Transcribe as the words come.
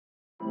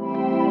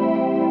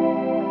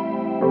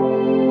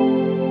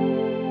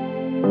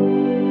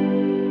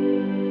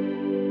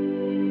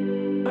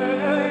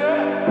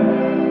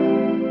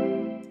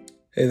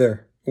Hey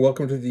there.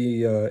 Welcome to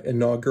the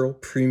inaugural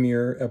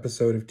premiere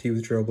episode of Tea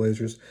with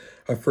Trailblazers.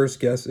 Our first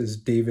guest is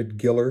David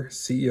Giller,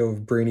 CEO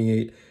of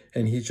Brainy8,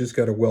 and he's just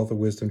got a wealth of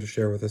wisdom to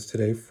share with us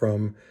today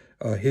from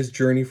his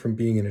journey from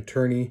being an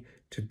attorney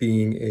to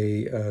being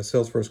a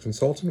Salesforce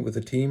consultant with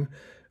a team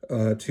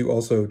to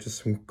also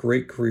just some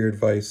great career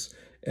advice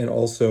and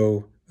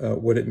also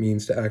what it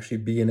means to actually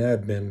be an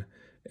admin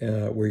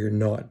where you're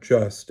not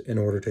just an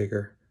order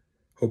taker.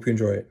 Hope you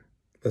enjoy it.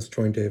 Let's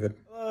join David.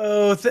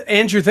 Hello,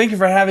 Andrew. Thank you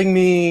for having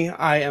me.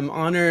 I am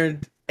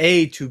honored,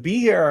 A, to be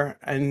here,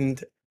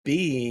 and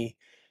B,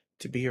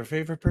 to be your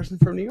favorite person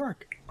from New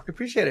York. I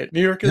appreciate it.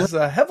 New York Yeah, is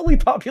a heavily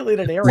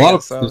populated area,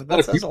 there's so a lot that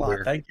of says a people lot.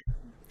 here. Thank you.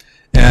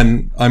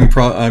 And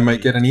I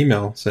might get an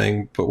email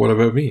saying, "But what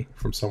about me?"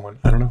 from someone.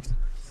 I don't know.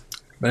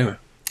 But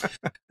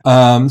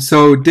anyway,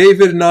 so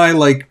David and I,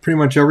 like pretty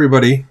much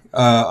everybody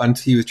on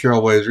Tea with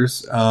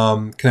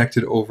Trailblazers,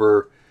 connected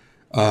over.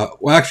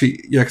 Well,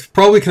 actually, yeah,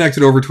 probably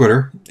connected over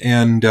Twitter,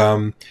 and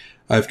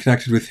I've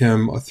connected with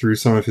him through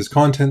some of his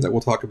content that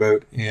we'll talk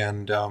about,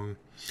 and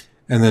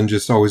then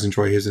just always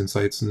enjoy his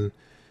insights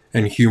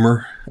and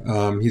humor.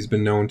 He's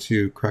been known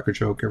to crack a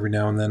joke every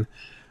now and then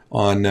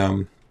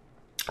on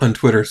on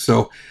Twitter.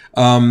 So,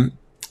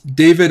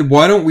 David,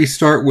 why don't we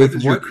start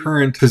with your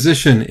current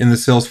position in the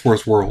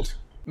Salesforce world?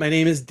 My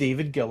name is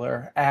David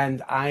Giller,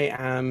 and I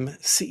am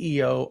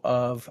CEO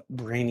of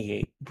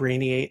Brainy8.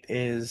 Brainy8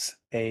 is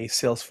a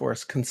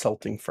Salesforce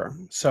consulting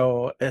firm.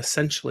 So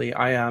essentially,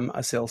 I am a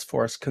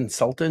Salesforce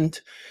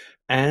consultant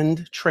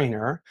and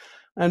trainer.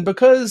 And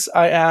because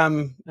I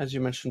am, as you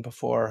mentioned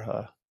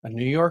before, a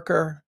New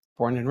Yorker,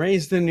 born and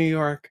raised in New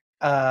York,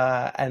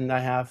 and I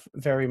have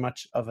very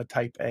much of a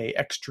type A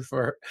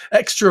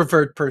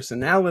extrovert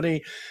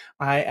personality.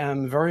 I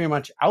am very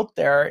much out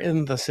there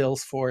in the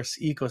Salesforce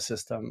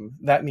ecosystem.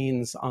 That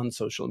means on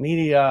social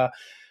media,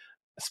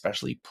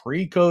 especially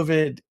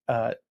pre-COVID,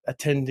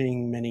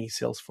 attending many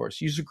Salesforce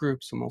user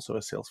groups. I'm also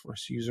a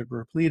Salesforce user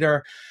group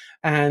leader.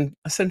 And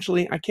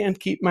essentially, I can't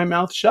keep my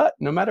mouth shut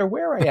no matter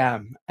where I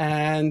am.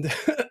 And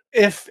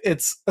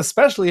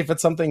especially if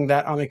it's something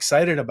that I'm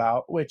excited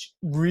about, which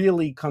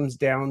really comes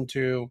down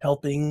to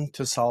helping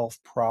to solve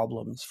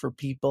problems for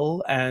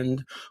people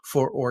and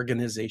for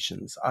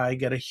organizations. I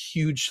get a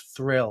huge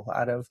thrill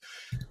out of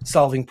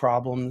solving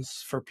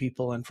problems for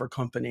people and for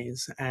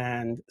companies.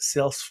 And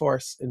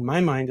Salesforce, in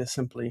my mind, is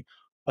simply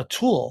a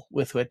tool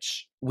with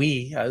which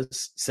we,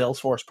 as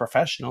Salesforce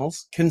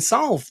professionals, can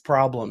solve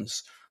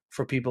problems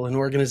for people and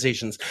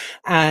organizations.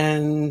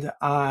 And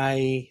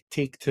I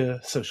take to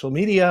social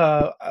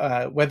media,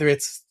 whether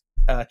it's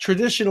a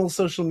traditional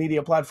social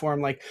media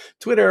platform like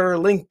Twitter,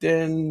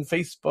 LinkedIn,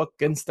 Facebook,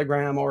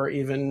 Instagram, or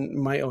even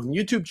my own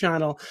YouTube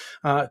channel,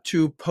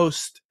 to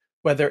post,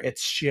 whether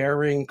it's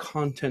sharing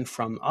content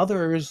from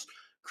others,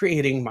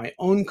 creating my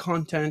own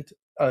content,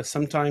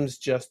 sometimes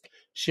just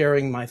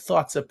sharing my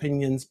thoughts,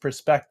 opinions,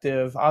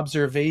 perspective,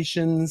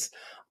 observations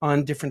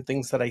on different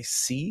things that I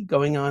see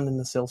going on in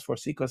the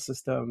Salesforce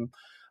ecosystem,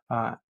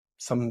 uh,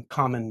 some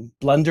common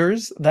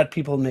blunders that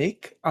people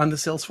make on the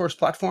Salesforce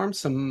platform,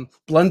 some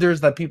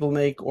blunders that people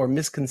make or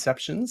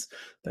misconceptions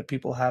that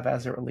people have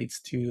as it relates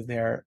to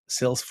their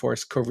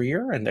Salesforce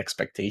career and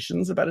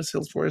expectations about a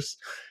Salesforce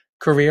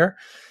career.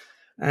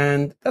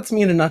 And that's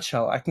me in a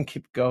nutshell. I can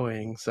keep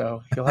going,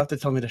 so you'll have to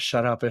tell me to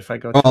shut up if I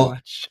go too Well,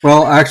 much.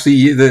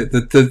 actually,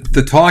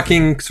 the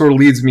talking sort of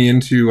leads me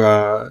into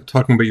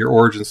talking about your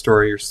origin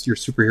story, your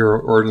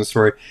superhero origin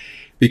story,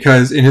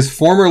 because in his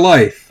former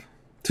life,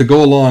 to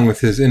go along with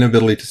his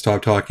inability to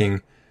stop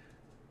talking,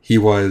 he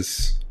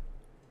was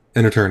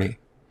an attorney.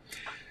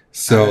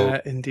 So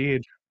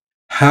Indeed.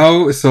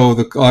 how? So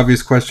the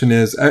obvious question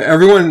is,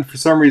 everyone for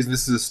some reason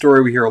this is a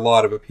story we hear a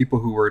lot about people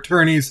who were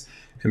attorneys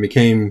and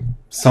became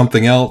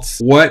something else.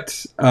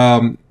 What?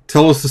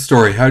 Tell us the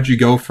story. How'd you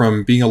go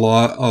from being a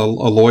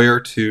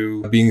lawyer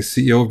to being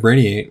CEO of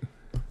Brainy8?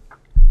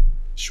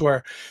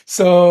 Sure.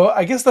 So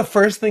I guess the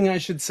first thing I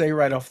should say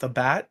right off the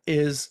bat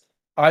is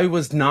I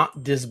was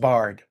not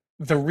disbarred.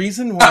 The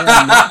reason why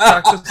I'm not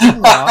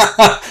practicing law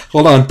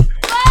Hold on.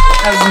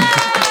 has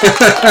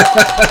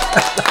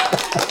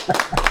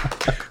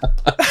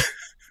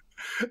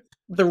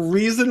the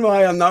reason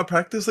why I'm not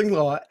practicing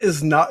law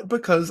is not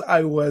because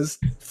I was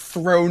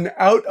thrown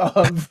out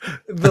of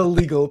the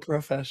legal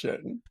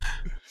profession.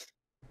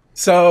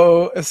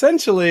 So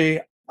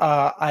essentially,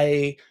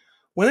 I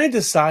when I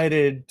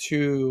decided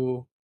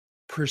to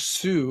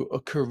pursue a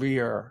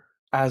career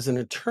as an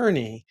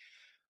attorney,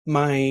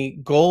 my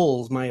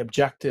goals, my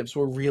objectives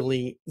were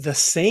really the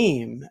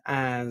same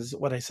as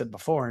what I said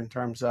before in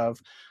terms of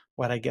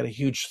what I get a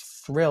huge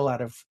thrill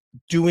out of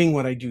doing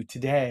what I do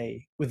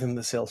today within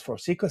the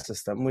Salesforce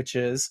ecosystem, which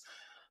is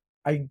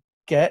I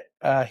get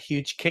a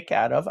huge kick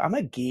out of. I'm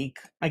a geek.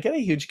 I get a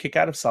huge kick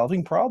out of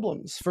solving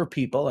problems for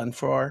people and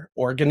for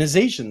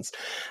organizations.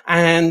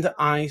 And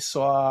I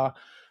saw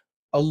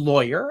a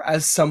lawyer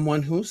as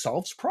someone who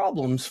solves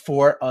problems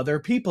for other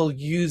people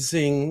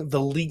using the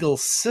legal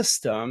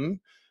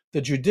system,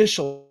 the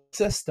judicial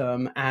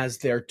system as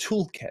their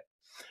toolkit.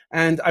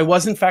 And I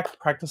was, in fact,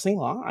 practicing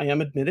law. I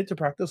am admitted to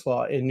practice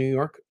law in New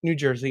York, New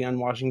Jersey, and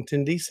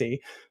Washington,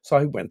 D.C. So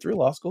I went through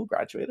law school,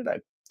 graduated. I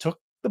took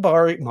the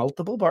bar,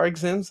 multiple bar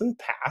exams, and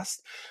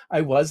passed.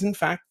 I was, in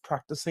fact,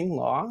 practicing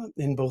law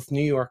in both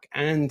New York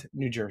and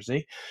New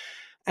Jersey.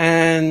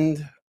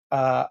 And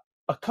uh,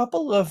 a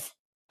couple of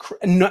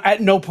no,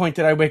 at no point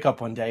did I wake up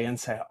one day and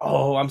say,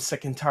 "Oh, I'm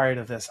sick and tired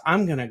of this.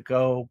 I'm going to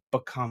go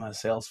become a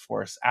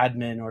Salesforce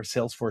admin or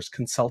Salesforce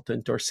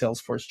consultant or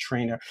Salesforce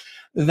trainer."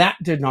 That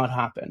did not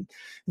happen.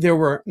 There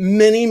were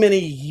many, many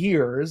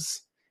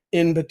years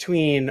in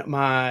between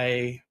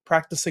my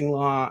practicing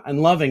law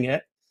and loving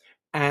it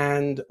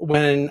and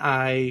when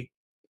I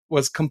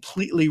was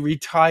completely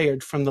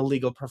retired from the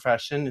legal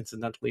profession.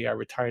 Incidentally, I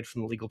retired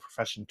from the legal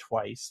profession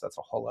twice. That's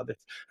a whole other,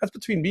 that's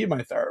between me and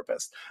my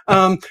therapist.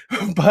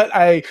 But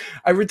I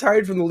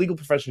retired from the legal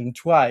profession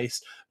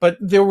twice, but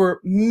there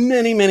were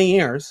many, many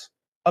years,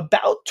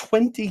 about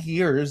 20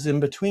 years in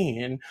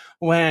between,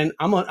 when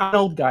I'm an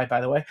old guy, by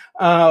the way,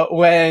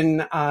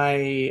 when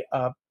I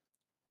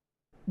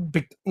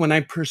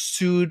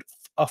pursued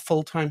a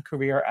full-time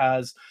career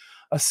as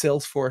a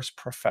Salesforce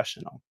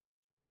professional.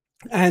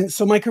 And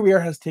so my career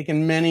has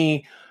taken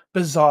many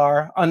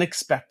bizarre,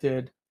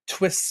 unexpected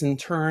twists and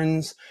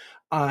turns.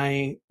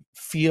 I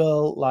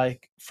feel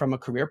like, from a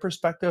career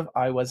perspective,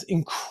 I was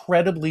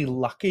incredibly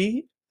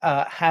lucky,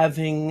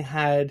 having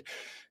had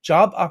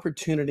job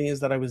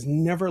opportunities that I was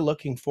never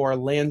looking for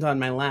land on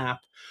my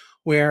lap,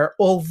 where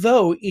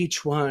although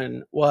each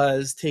one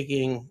was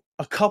taking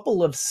a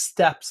couple of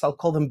steps, I'll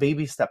call them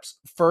baby steps,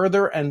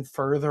 further and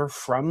further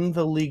from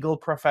the legal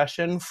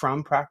profession,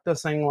 from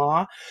practicing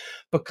law,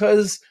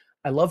 because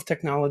I love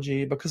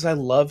technology, because I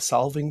love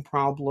solving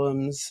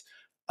problems.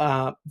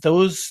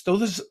 Those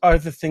are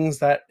the things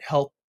that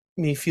help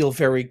me feel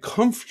very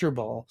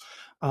comfortable,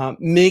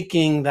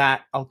 making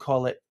that, I'll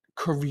call it,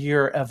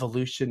 career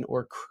evolution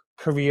or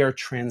career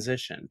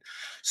transition.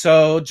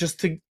 So just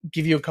to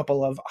give you a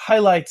couple of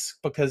highlights,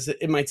 because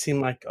it might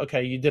seem like,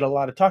 okay, you did a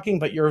lot of talking,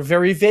 but you're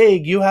very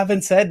vague. You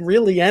haven't said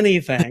really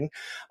anything.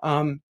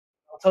 I'll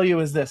tell you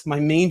is this: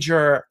 my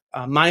major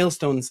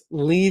milestones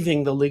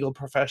leaving the legal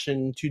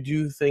profession to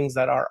do things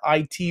that are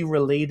IT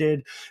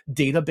related,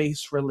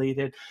 database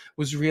related,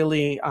 was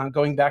really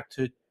going back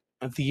to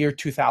the year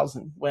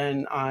 2000,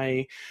 when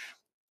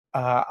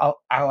I'll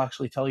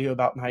actually tell you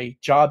about my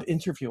job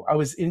interview. I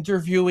was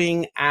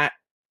interviewing at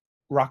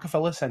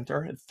Rockefeller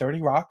Center at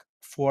 30 Rock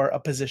for a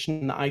position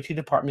in the IT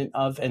department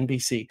of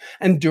NBC.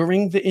 And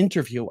during the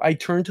interview, I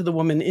turned to the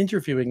woman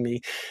interviewing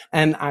me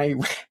and I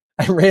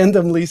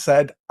randomly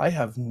said, "I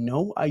have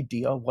no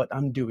idea what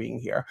I'm doing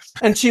here."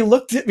 And she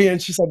looked at me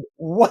and she said,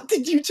 "What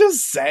did you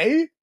just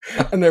say?"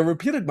 And I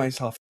repeated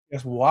myself.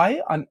 Yes,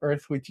 why on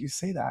earth would you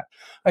say that?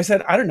 I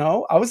said, "I don't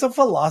know. I was a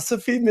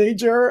philosophy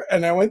major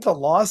and I went to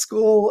law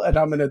school and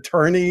I'm an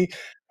attorney.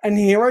 And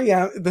here I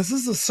am. This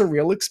is a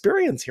surreal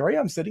experience. Here I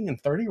am sitting in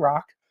 30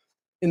 Rock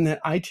in the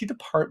IT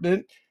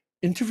department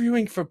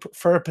interviewing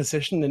for a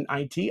position in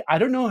IT. I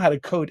don't know how to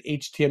code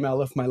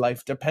HTML if my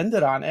life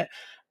depended on it."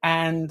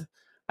 And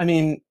I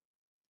mean,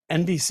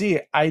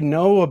 NBC, I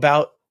know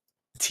about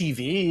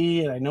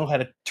TV and I know how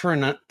to turn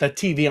the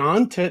TV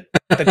on to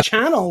the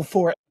channel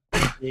for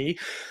NBC.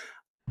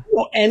 I don't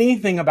know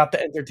anything about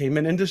the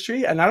entertainment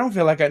industry, and I don't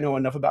feel like I know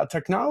enough about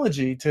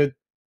technology to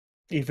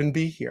even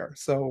be here.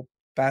 So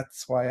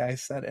that's why I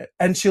said it.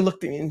 And she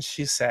looked at me and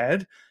she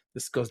said,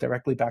 this goes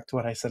directly back to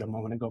what I said a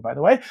moment ago, by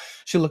the way.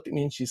 She looked at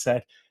me and she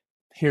said,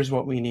 "Here's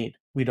what we need.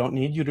 We don't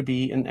need you to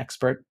be an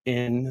expert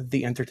in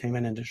the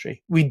entertainment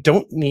industry. We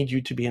don't need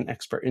you to be an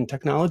expert in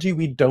technology.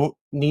 We don't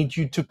need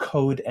you to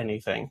code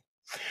anything.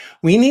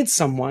 We need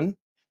someone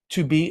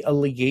to be a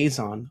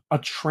liaison, a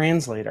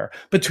translator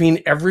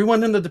between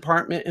everyone in the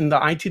department, in the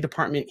IT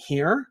department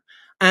here,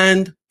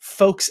 and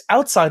folks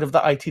outside of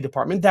the IT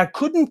department that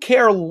couldn't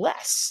care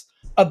less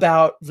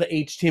about the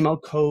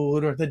HTML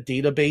code or the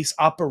database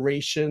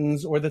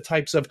operations or the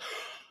types of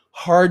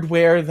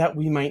hardware that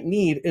we might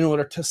need in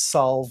order to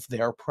solve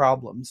their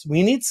problems.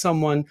 We need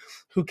someone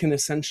who can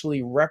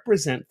essentially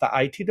represent the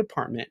IT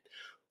department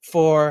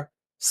for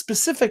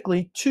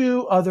specifically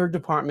two other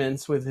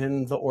departments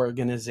within the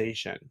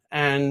organization.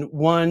 And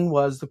one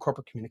was the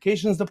corporate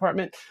communications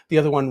department. The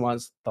other one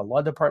was the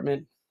law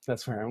department.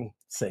 That's where I'm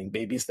saying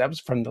baby steps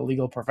from the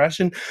legal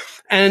profession.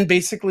 And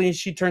basically,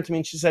 she turned to me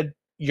and she said,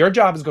 "Your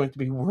job is going to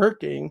be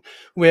working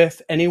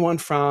with anyone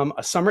from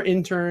a summer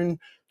intern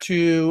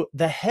to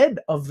the head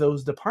of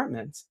those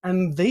departments.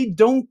 And they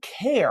don't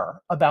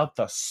care about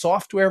the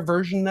software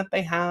version that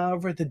they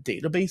have or the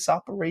database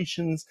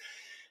operations.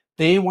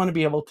 They want to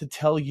be able to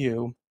tell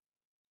you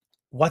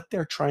what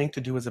they're trying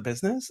to do as a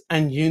business,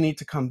 and you need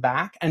to come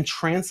back and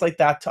translate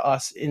that to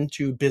us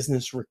into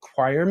business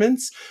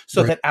requirements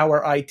so Right. that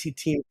our IT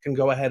team can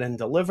go ahead and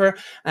deliver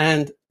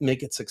and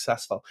make it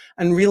successful."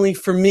 And really,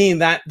 for me,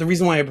 that the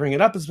reason why I bring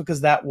it up is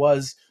because that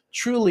was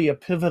truly a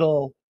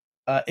pivotal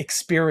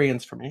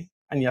experience for me.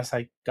 And yes,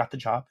 I got the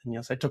job, and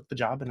yes, I took the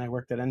job, and I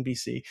worked at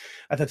NBC.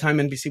 At the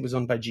time, NBC was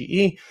owned by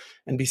GE.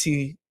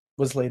 NBC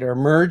was later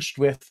merged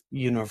with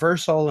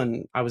Universal,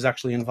 and I was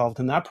actually involved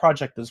in that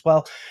project as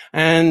well.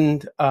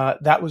 And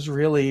that was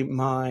really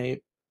my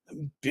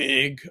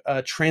big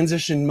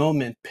transition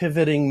moment,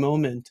 pivoting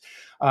moment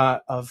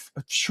of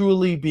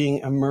truly being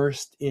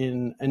immersed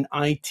in an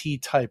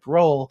IT type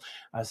role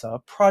as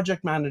a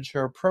project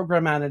manager,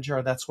 program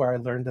manager. That's where I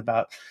learned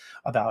about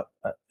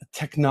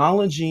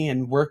technology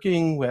and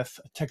working with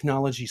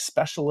technology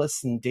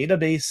specialists and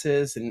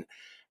databases and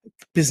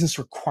business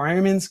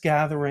requirements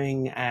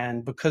gathering.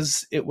 And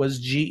because it was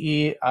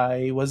GE,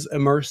 I was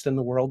immersed in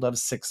the world of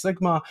Six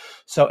Sigma.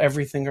 So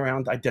everything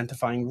around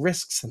identifying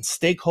risks and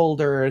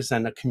stakeholders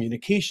and a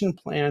communication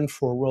plan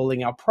for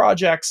rolling out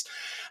projects.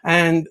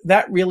 And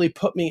that really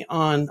put me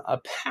on a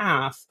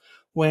path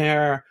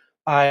where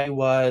I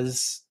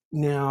was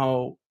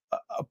now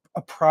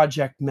a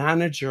project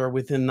manager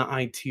within the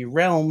IT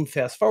realm.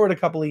 Fast forward a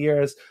couple of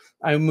years,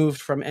 I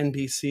moved from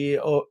NBC,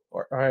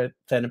 or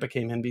then it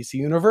became NBC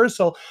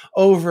Universal,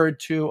 over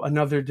to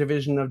another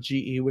division of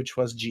GE, which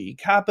was GE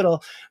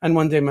Capital. And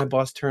one day my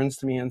boss turns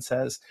to me and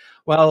says,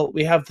 well,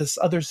 we have this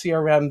other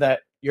CRM that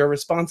you're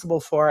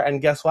responsible for.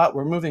 And guess what?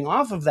 We're moving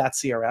off of that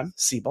CRM,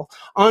 Siebel,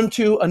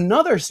 onto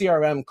another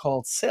CRM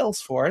called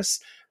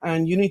Salesforce.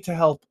 And you need to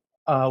help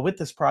with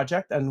this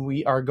project. And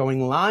we are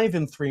going live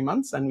in 3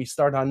 months and we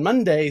start on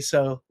Monday.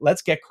 So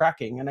let's get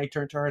cracking. And I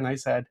turned to her and I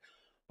said,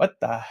 what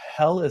the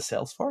hell is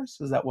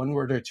Salesforce? Is that one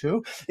word or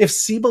two? If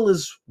Siebel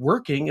is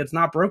working, it's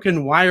not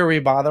broken, why are we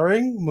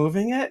bothering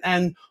moving it?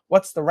 And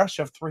what's the rush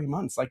of 3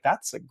 months? Like,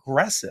 that's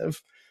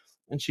aggressive.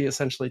 And she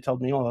essentially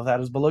told me all of that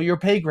is below your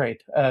pay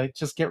grade.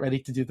 Just get ready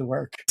to do the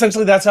work.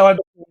 Essentially, that's how I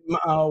became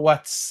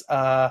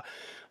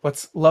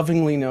what's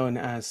lovingly known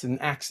as an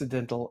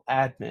accidental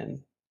admin.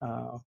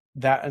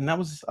 That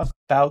was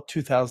about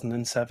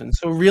 2007.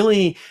 So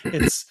really,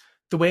 it's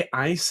the way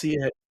I see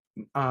it.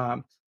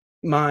 Um,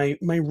 my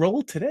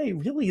role today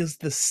really is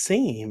the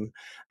same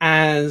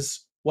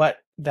as what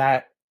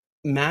that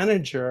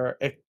manager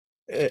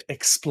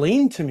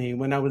explained to me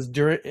when I was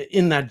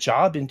in that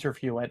job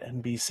interview at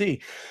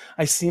NBC.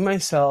 I see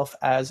myself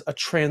as a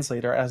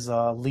translator, as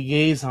a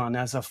liaison,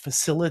 as a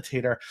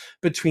facilitator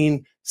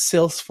between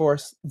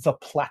Salesforce, the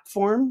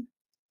platform,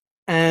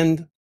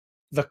 and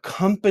the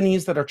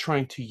companies that are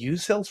trying to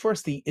use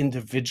Salesforce, the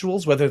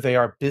individuals, whether they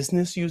are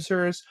business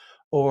users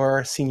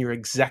or senior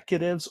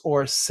executives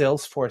or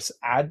Salesforce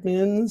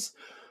admins,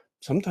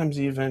 sometimes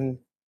even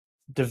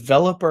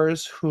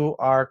developers who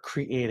are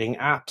creating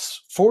apps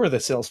for the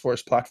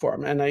Salesforce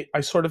platform. And I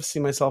sort of see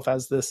myself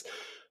as this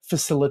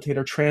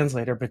facilitator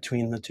translator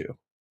between the two.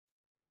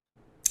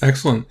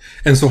 Excellent.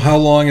 And so, how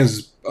long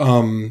has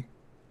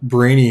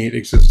Brainy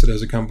existed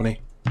as a company?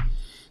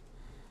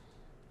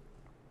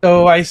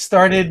 So I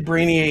started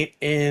Brainiate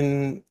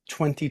in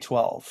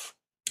 2012,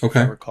 if I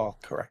Okay. recall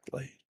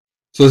correctly.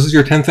 So this is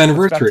your 10th It's about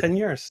anniversary, 10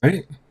 years.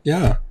 right?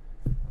 Yeah.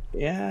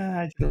 Yeah,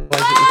 I didn't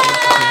realize it was about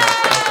 10 years.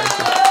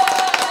 So thank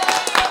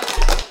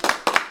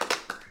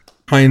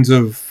you. Kinds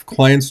of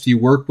clients do you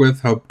work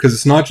with? How, because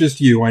it's not just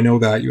you. I know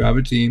that you have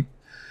a team.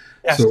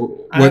 Yes,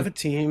 So I have a what?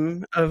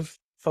 team of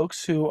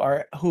folks who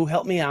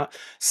help me out.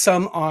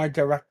 Some are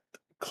direct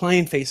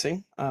client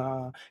facing,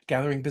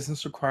 gathering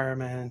business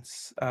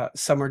requirements.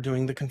 Some are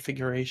doing the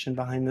configuration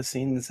behind the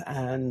scenes,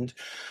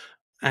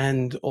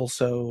 and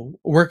also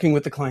working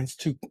with the clients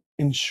to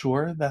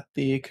ensure that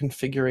the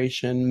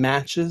configuration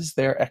matches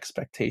their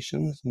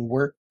expectations and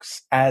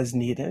works as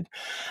needed.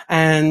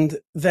 And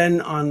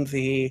then on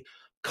the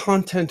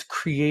content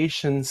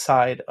creation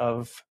side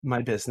of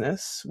my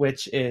business,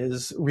 which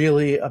is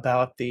really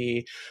about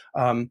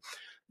um,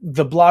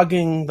 the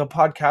blogging, the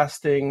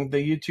podcasting, the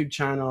YouTube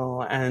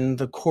channel, and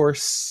the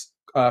course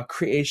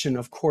creation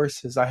of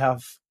courses. I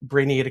have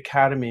Brainiate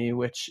Academy,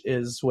 which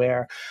is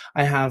where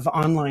I have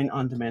online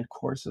on-demand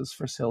courses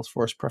for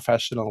Salesforce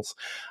professionals.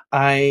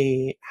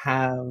 I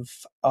have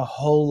a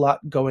whole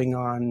lot going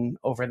on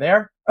over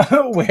there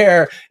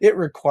where it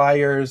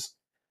requires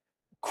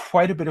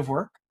quite a bit of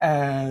work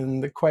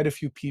and quite a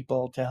few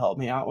people to help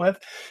me out with.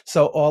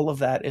 So all of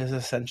that is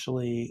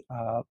essentially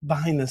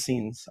behind the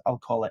scenes, I'll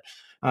call it,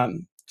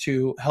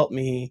 to help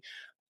me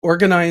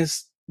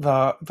organize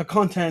the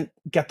content,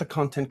 get the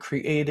content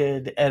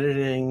created,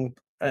 editing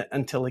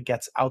until it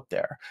gets out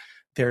there.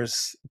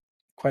 There's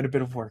quite a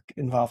bit of work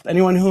involved.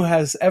 Anyone who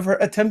has ever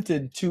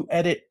attempted to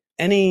edit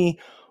any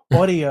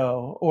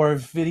audio or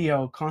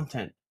video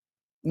content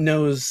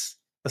knows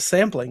a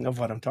sampling of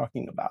what I'm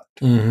talking about.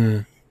 Hmm.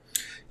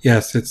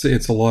 Yes, it's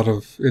a lot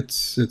of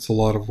it's a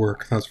lot of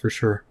work. That's for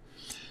sure.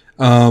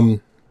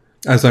 Um,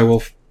 as I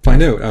will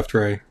find out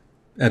after I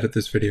edit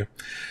this video.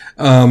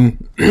 And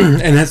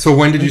so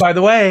when did And you? by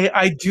the way,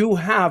 I do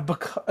have,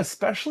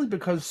 especially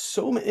because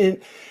so many,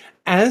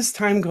 as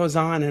time goes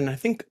on, and I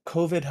think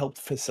COVID helped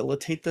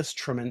facilitate this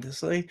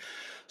tremendously.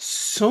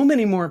 So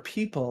many more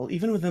people,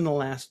 even within the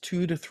last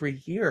 2 to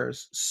 3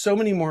 years, so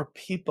many more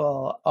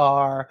people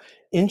are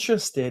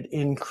interested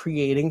in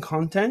creating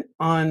content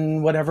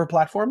on whatever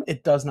platform.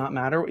 It does not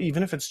matter,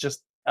 even if it's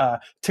just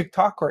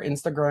TikTok or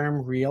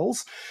Instagram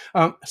Reels.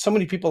 So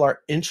many people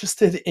are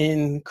interested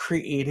in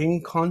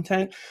creating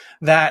content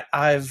that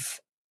I've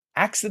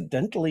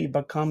accidentally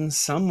become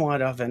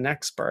somewhat of an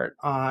expert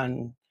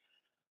on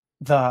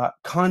the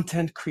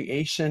content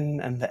creation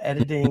and the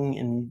editing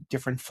in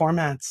different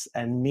formats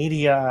and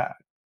media.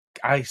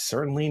 I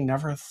certainly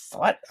never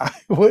thought I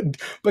would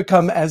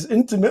become as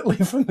intimately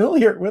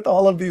familiar with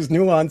all of these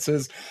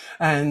nuances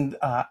and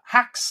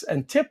hacks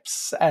and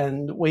tips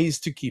and ways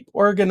to keep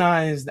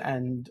organized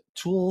and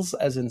tools,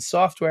 as in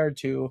software,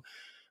 to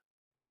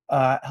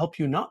help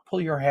you not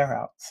pull your hair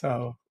out.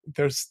 So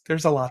there's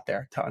a lot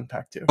there to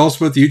unpack too. Tell us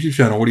about the YouTube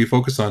channel. What do you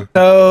focus on?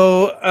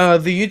 So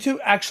the YouTube,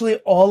 actually,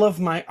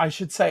 I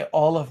should say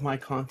all of my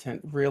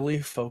content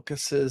really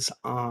focuses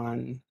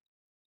on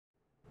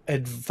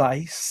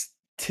advice,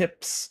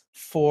 tips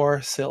for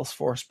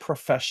Salesforce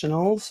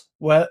professionals.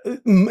 Well,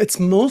 it's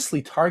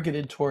mostly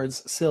targeted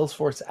towards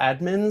Salesforce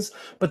admins,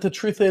 but the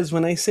truth is,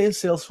 when I say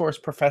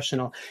Salesforce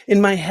professional,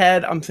 in my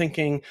head, I'm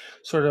thinking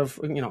sort of,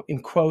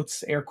 in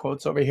quotes, air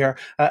quotes over here,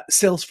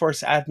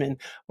 Salesforce admin.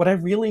 What I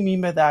really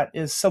mean by that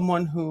is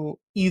someone who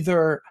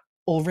either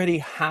already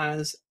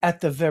has,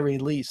 at the very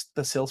least,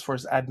 the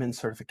Salesforce admin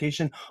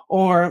certification,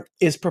 or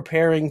is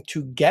preparing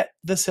to get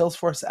the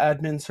Salesforce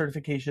admin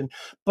certification,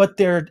 but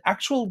their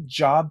actual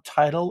job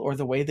title or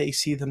the way they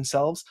see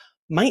themselves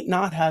might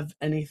not have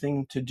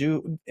anything to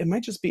do. It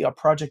might just be a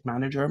project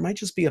manager. It might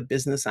just be a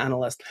business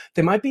analyst.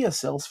 They might be a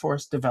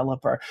Salesforce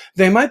developer.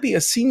 They might be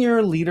a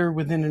senior leader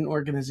within an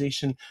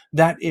organization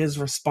that is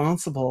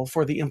responsible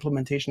for the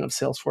implementation of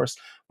Salesforce,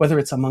 whether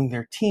it's among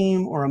their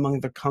team or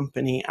among the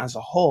company as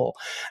a whole.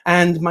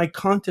 And my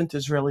content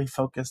is really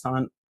focused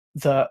on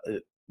the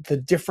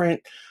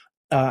different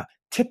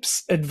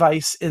tips,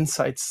 advice,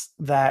 insights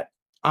that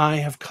I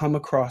have come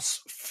across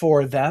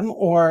for them.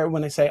 Or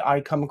when I say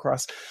I come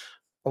across,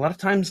 a lot of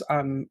times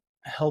I'm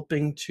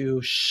helping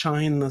to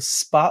shine the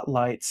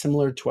spotlight,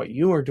 similar to what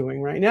you are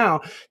doing right now,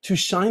 to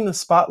shine the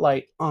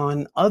spotlight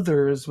on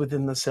others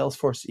within the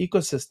Salesforce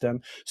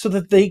ecosystem so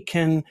that they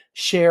can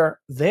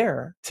share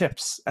their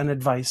tips and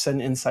advice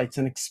and insights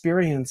and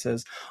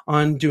experiences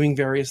on doing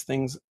various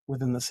things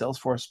within the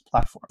Salesforce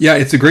platform. Yeah,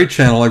 it's a great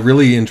channel. I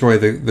really enjoy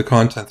the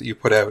content that you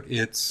put out.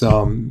 It's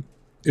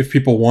if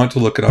people want to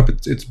look it up,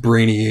 it's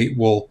Brainy8.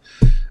 We'll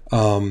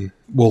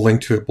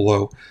link to it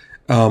below.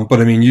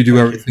 But I mean, you do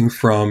everything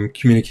from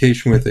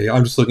communication with AI.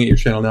 I'm just looking at your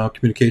channel now.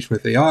 Communication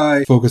with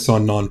AI, focus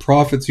on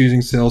nonprofits using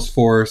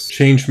Salesforce,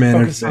 change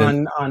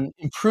management. Focus on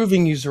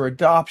improving user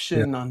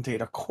adoption, on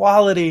data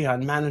quality,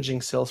 on managing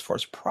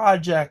Salesforce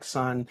projects,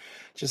 on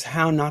just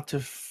how not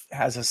to,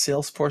 as a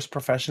Salesforce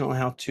professional,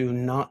 how to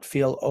not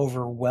feel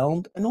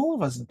overwhelmed. And all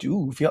of us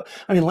do feel,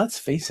 I mean, let's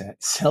face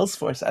it,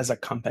 Salesforce as a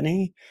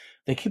company,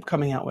 they keep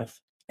coming out with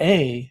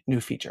A,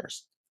 new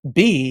features,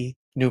 B,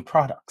 new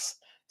products.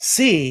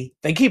 C,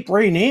 they keep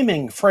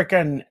renaming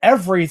frickin'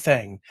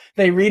 everything.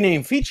 They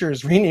rename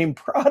features, rename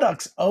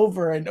products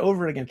over and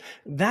over again.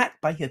 That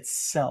by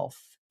itself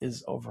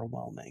is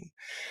overwhelming.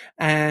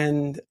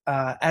 And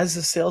as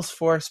a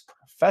Salesforce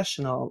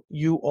professional,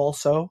 you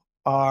also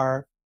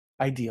are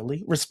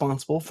ideally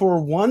responsible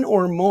for one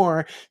or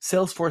more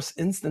Salesforce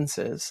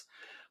instances,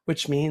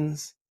 which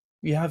means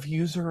you have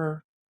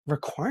user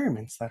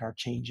requirements that are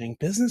changing,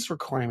 business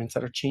requirements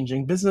that are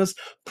changing, business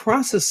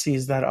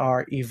processes that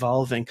are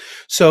evolving.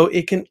 So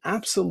it can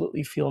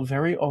absolutely feel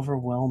very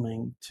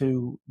overwhelming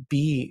to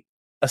be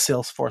a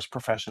Salesforce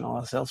professional,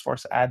 a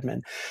Salesforce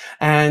admin.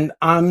 And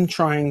I'm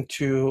trying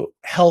to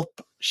help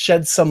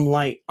shed some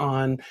light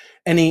on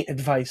any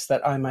advice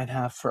that I might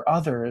have for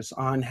others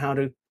on how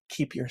to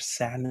keep your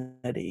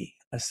sanity,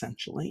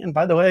 essentially. And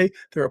by the way,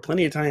 there are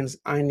plenty of times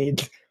I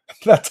need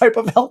that type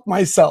of help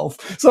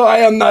myself. So I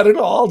am not at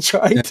all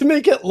trying to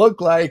make it look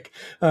like,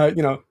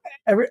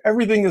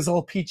 everything is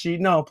all peachy.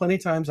 No, plenty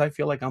of times I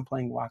feel like I'm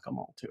playing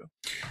whack-a-mole too.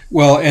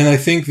 Well, and I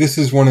think this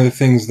is one of the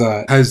things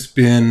that has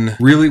been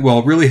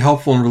really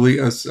helpful and really,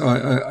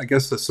 I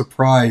guess, a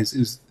surprise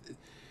is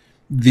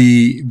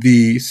the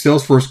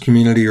Salesforce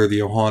community, or the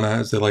Ohana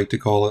as they like to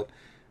call it,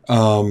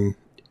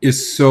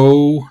 is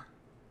so,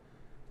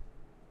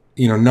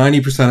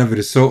 90% of it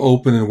is so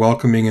open and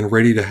welcoming and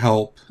ready to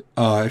help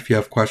if you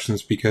have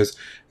questions, because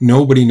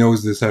nobody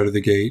knows this out of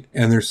the gate,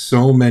 and there's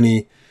so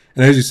many.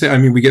 And as you say, I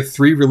mean, we get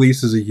 3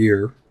 releases a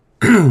year.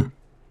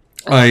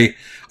 I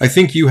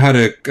think you had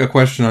a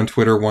question on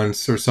Twitter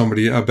once, or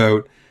somebody,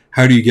 about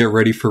how do you get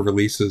ready for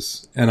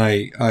releases, and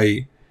I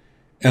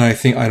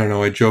think, I don't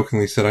know, I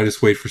jokingly said I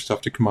just wait for stuff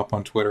to come up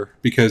on Twitter,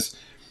 because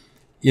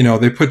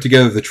they put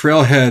together the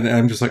trailhead, and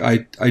I'm just like,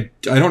 I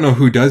don't know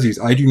who does these.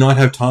 I do not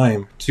have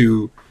time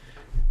to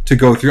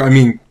go through. I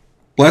mean,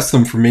 bless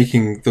them for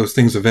making those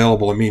things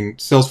available. I mean,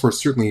 Salesforce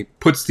certainly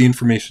puts the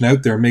information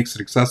out there and makes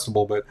it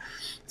accessible, but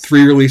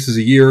 3 releases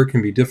a year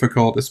can be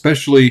difficult,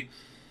 especially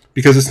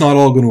because it's not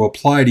all going to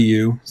apply to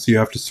you. So you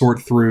have to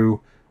sort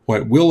through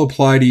what will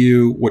apply to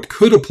you, what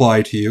could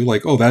apply to you,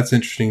 like, oh, that's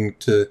interesting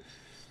to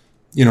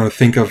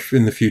think of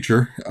in the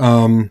future.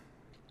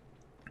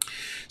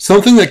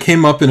 Something that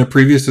came up in a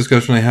previous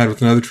discussion I had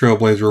with another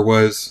Trailblazer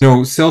was,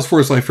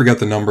 Salesforce, I forget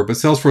the number, but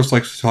Salesforce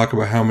likes to talk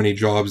about how many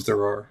jobs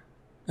there are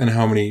and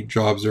how many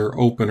jobs are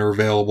open or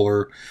available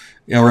or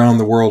around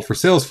the world for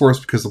Salesforce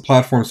because the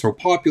platform's so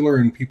popular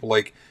and people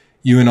like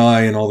you and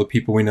I and all the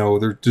people we know,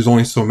 there's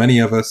only so many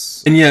of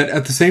us. And yet,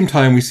 at the same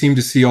time, we seem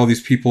to see all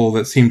these people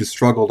that seem to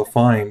struggle to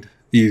find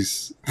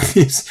these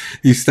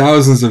these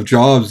thousands of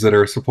jobs that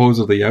are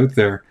supposedly out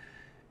there.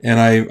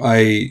 And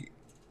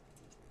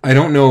I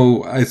don't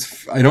know. I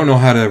don't know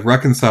how to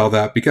reconcile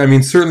that because I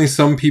mean, certainly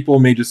some people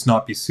may just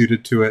not be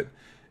suited to it,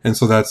 and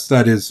so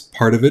that is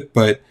part of it.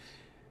 But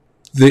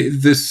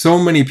there's so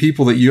many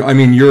people that I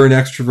mean, you're an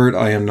extrovert.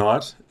 I am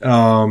not.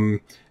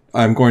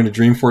 I'm going to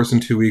Dreamforce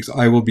in 2 weeks.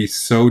 I will be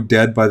so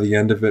dead by the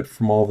end of it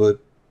from all the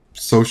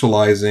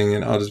socializing,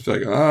 and I'll just be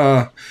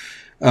like,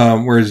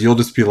 whereas you'll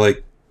just be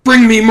like,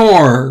 bring me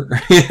more.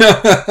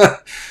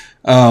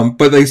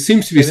 But they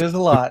seems to be It is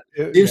a lot.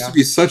 seems to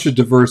be such a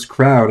diverse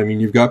crowd. I mean,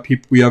 you've got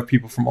people. We have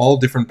people from all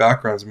different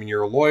backgrounds. I mean,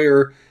 you're a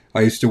lawyer.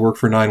 I used to work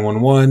for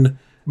 911,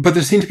 but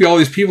there seem to be all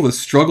these people that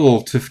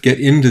struggle to get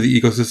into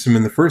the ecosystem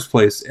in the first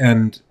place.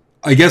 And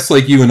I guess,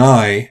 like you and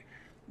I,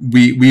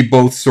 we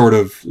both sort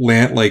of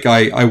land. Like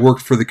I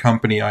worked for the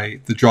company.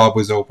 The job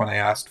was open. I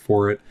asked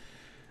for it.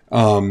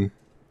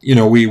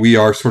 We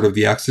are sort of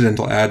the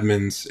accidental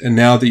admins. And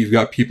now that you've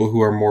got people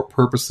who are more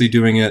purposely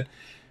doing it,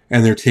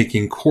 and they're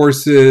taking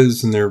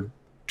courses and they're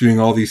doing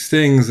all these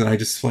things, and I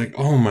just like,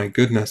 oh my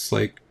goodness,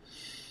 like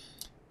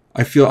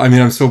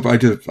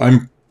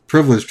I'm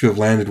privileged to have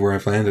landed where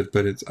I've landed,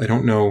 but I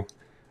don't know.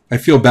 I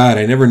feel bad.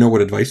 I never know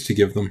what advice to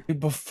give them.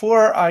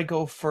 Before I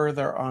go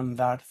further on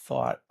that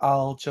thought,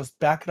 I'll just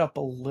back it up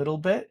a little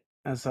bit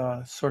as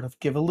a sort of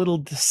give a little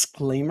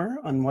disclaimer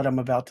on what I'm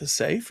about to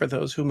say for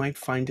those who might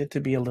find it to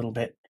be a little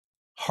bit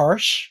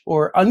harsh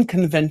or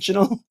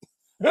unconventional.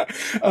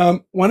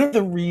 One of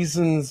the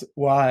reasons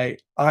why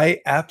I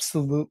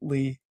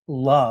absolutely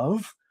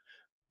love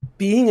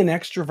being an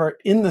extrovert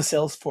in the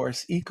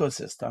Salesforce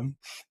ecosystem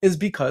is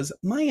because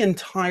my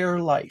entire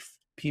life,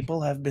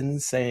 people have been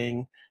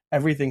saying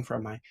everyone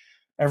from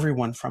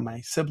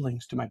my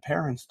siblings to my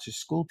parents to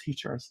school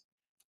teachers,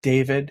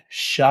 David,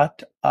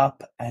 shut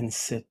up and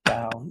sit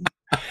down.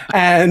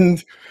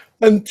 And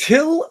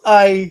until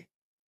I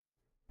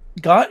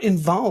got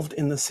involved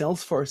in the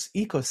Salesforce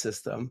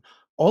ecosystem,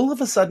 all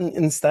of a sudden,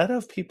 instead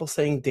of people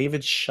saying,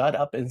 David, shut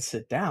up and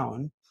sit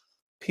down,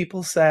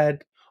 people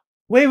said,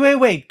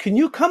 wait, can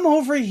you come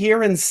over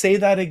here and say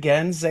that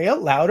again? Say it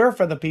louder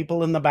for the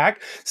people in the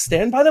back.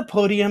 Stand by the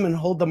podium and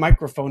hold the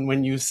microphone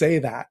when you say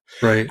that.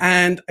 Right.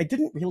 And I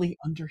didn't really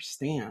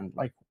understand,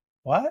 like,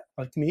 what?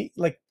 Like me?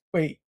 Like,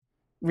 wait,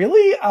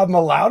 really? I'm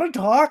allowed to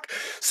talk?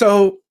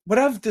 So what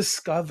I've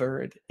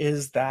discovered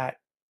is that,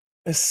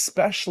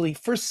 especially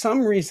for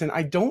some reason,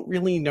 I don't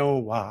really know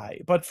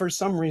why, but for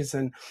some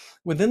reason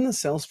within the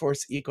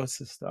Salesforce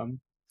ecosystem,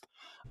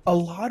 a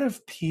lot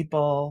of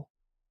people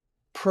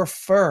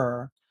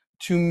prefer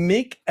to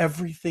make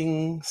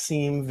everything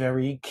seem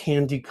very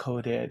candy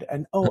coated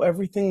and, oh,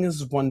 everything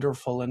is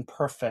wonderful and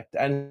perfect,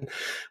 and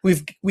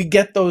we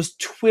get those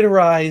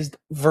twitterized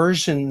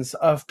versions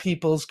of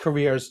people's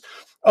careers.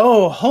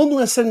 Oh,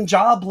 homeless and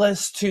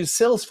jobless to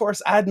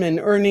Salesforce admin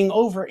earning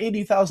over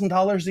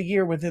 $80,000 a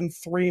year within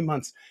 3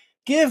 months.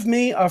 Give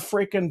me a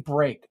freaking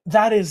break.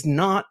 That is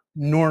not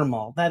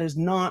normal. That is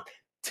not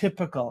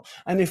typical.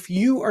 And if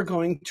you are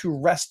going to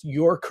rest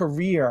your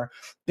career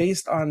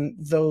based on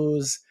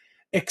those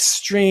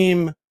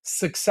extreme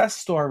success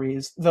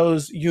stories,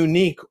 those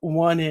unique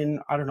one in,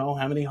 I don't know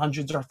how many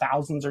hundreds or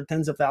thousands or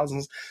tens of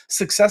thousands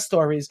success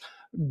stories,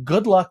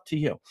 good luck to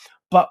you.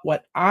 But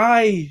what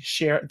I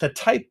share, the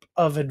type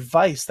of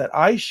advice that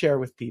I share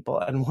with people,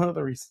 and one of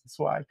the reasons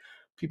why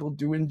people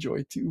do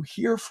enjoy to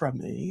hear from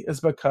me is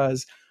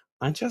because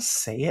I just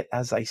say it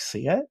as I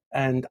see it,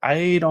 and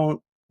I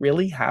don't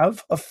really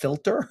have a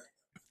filter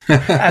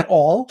at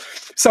all.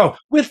 So,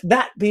 with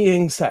that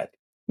being said,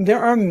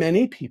 there are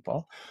many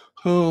people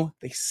who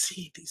they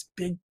see these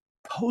big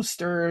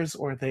posters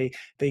or they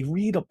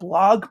read a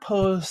blog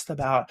post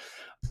about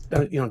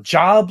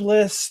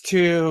jobless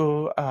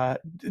to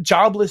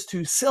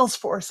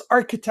Salesforce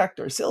architect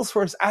or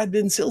Salesforce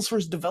admin,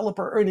 Salesforce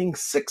developer earning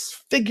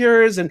six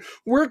figures and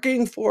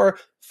working for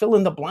fill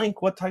in the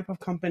blank what type of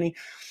company.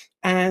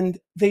 And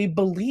they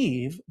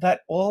believe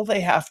that all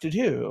they have to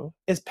do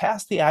is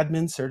pass the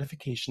admin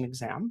certification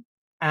exam,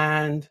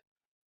 and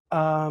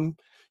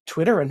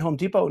Twitter and Home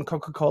Depot and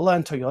Coca-Cola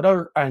and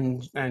Toyota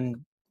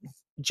and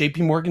JP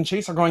Morgan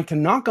Chase are going to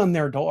knock on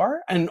their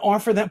door and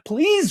offer them,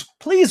 please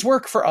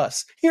work for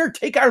us. Here,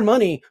 take our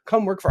money,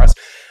 come work for us.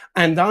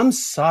 And I'm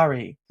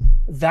sorry,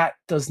 that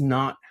does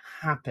not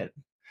happen.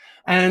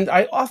 And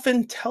I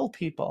often tell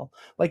people,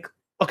 like,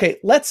 okay,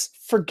 let's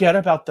forget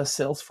about the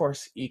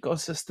Salesforce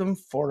ecosystem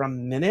for a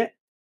minute.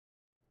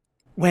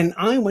 When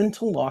I went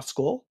to law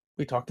school,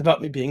 we talked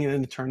about me being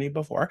an attorney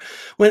before.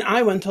 When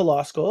I went to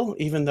law school,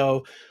 even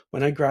though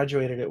when I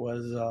graduated it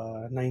was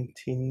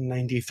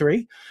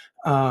 1993,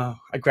 I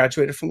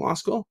graduated from law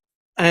school.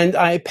 and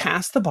I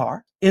passed the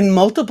bar in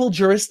multiple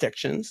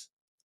jurisdictions.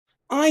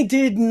 I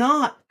did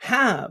not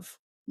have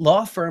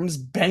law firms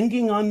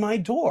banging on my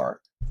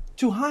door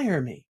to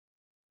hire me.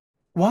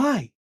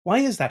 Why? Why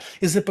is that?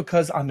 Is it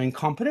because I'm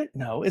incompetent?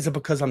 No. Is it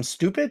because I'm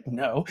stupid?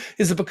 No.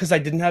 Is it because I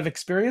didn't have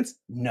experience?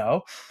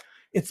 No.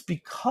 It's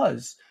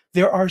because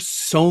there are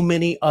so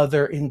many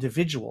other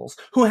individuals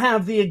who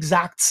have the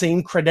exact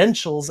same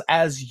credentials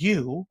as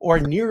you, or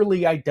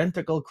nearly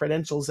identical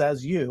credentials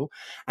as you,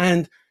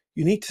 and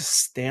you need to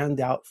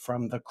stand out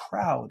from the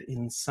crowd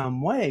in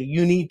some way.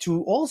 You need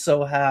to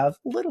also have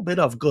a little bit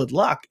of good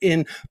luck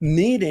in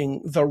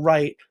meeting the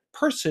right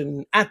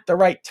person at the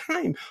right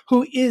time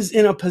who is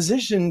in a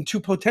position to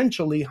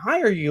potentially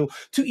hire you,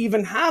 to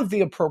even have the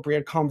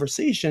appropriate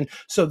conversation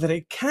so that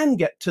it can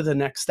get to the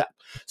next step.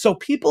 So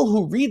people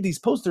who read these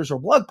posters or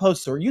blog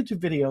posts or YouTube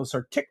videos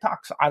or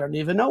TikToks, I don't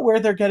even know where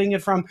they're getting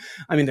it from.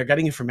 I mean, they're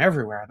getting it from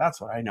everywhere.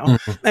 That's what I know.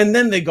 Mhm. And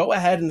then they go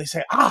ahead and they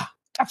say,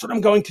 that's what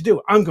I'm going to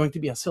do. I'm going to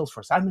be a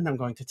Salesforce admin. I'm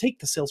going to take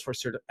the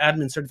Salesforce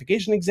admin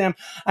certification exam,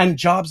 and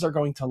jobs are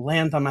going to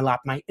land on my lap.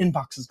 My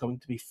inbox is going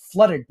to be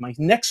flooded. My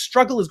next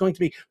struggle is going to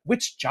be,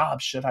 which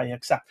job should I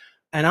accept?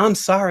 And I'm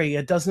sorry,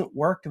 it doesn't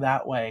work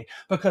that way,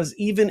 because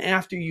even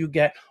after you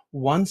get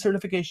one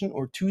certification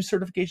or two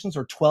certifications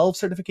or 12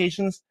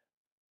 certifications,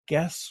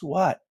 guess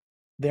what?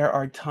 There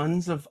are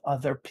tons of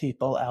other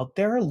people out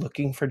there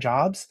looking for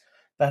jobs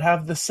that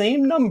have the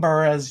same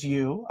number as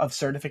you of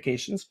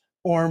certifications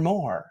or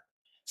more.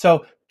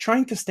 So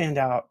trying to stand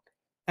out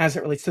as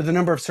it relates to the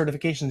number of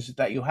certifications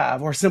that you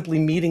have, or simply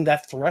meeting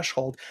that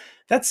threshold,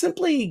 that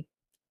simply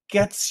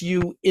gets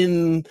you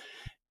in,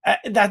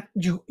 that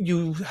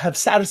you have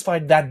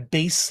satisfied that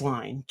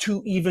baseline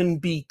to even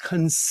be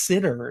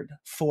considered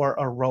for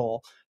a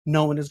role.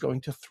 No one is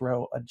going to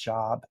throw a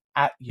job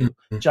at you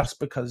Mhm. just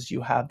because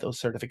you have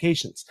those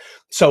certifications.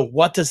 So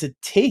what does it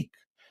take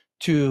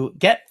to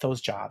get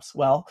those jobs?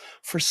 Well,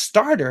 for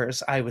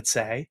starters, I would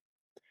say,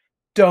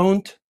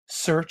 don't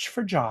search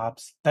for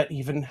jobs that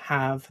even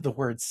have the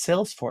word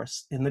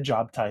Salesforce in the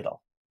job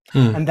title.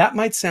 Hmm. And that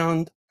might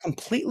sound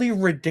completely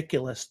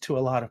ridiculous to a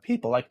lot of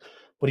people. Like,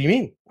 what do you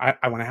mean?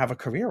 I want to have a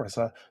career as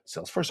a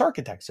Salesforce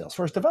architect,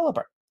 Salesforce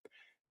developer.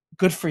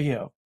 Good for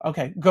you.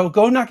 Okay,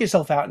 go knock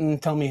yourself out and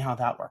tell me how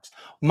that works.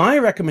 My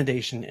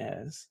recommendation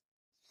is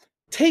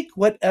take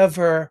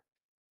whatever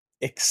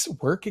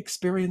work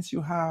experience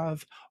you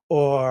have,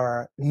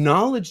 or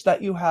knowledge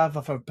that you have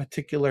of a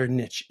particular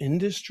niche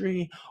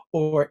industry,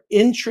 or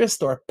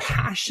interest or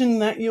passion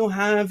that you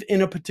have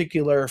in a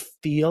particular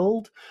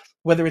field,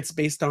 whether it's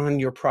based on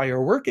your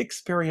prior work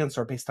experience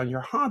or based on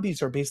your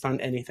hobbies or based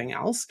on anything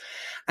else,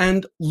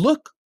 and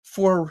look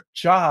for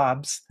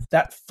jobs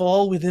that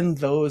fall within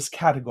those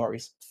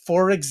categories.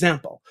 For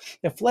example,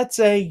 if, let's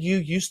say, you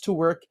used to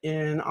work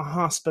in a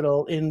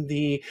hospital in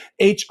the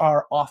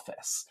HR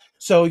office,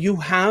 so you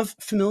have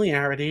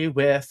familiarity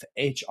with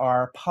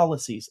HR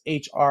policies,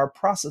 HR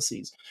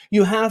processes.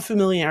 You have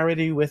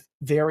familiarity with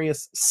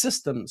various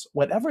systems,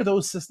 whatever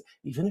those systems,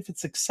 even if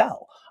it's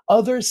Excel,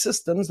 other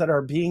systems that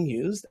are being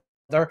used,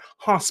 other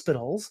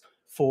hospitals,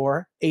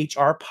 for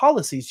HR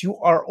policies. You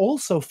are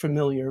also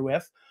familiar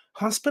with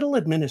hospital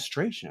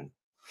administration.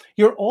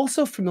 You're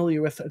also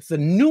familiar with the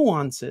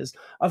nuances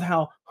of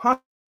how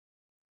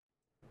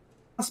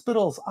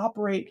hospitals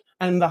operate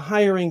and the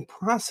hiring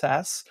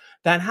process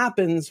that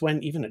happens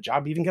when even a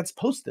job even gets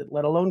posted,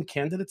 let alone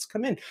candidates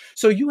come in.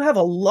 So you have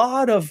a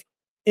lot of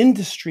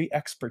industry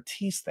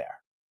expertise there.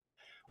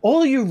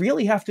 All you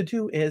really have to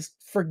do is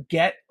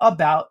forget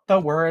about the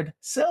word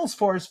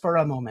Salesforce for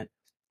a moment.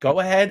 Go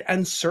ahead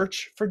and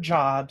search for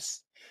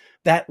jobs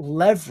that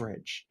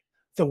leverage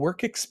the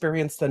work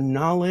experience, the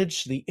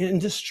knowledge, the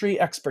industry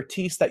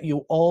expertise that you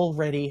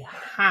already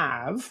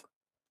have,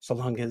 so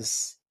long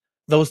as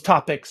those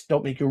topics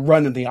don't make you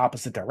run in the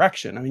opposite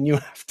direction. I mean, you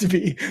have to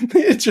be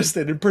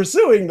interested in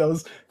pursuing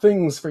those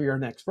things for your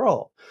next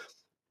role.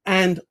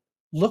 And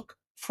look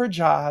for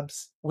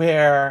jobs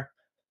where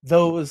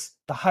the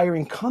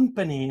hiring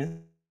companies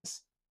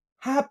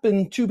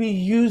happen to be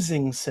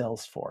using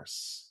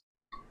Salesforce.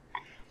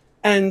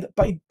 And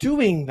by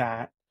doing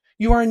that,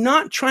 you are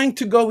not trying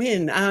to go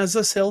in as a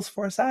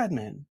Salesforce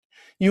admin.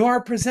 You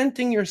are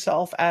presenting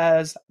yourself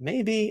as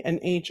maybe an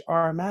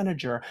HR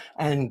manager.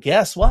 And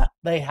guess what?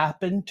 They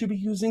happen to be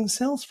using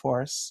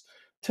Salesforce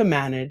to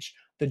manage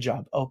the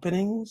job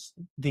openings,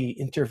 the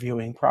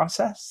interviewing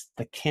process,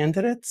 the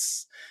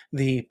candidates,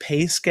 the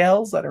pay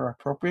scales that are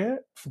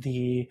appropriate,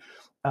 the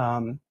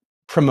um,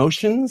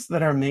 promotions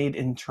that are made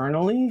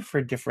internally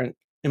for different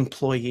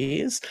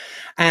employees,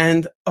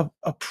 and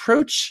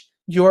approach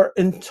your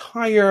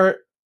entire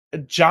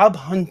job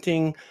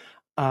hunting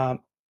uh,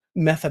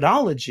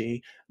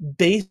 methodology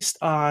based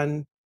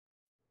on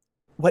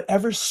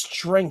whatever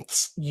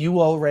strengths you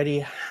already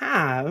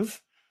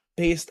have,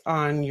 based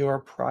on your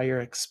prior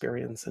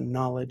experience and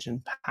knowledge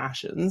and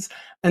passions,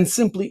 and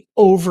simply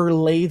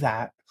overlay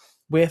that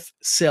with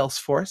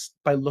Salesforce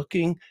by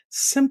looking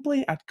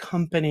simply at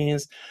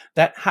companies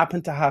that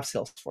happen to have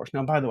Salesforce.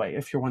 Now, by the way,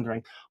 if you're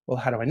wondering, well,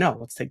 how do I know?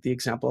 Let's take the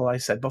example I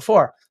said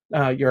before.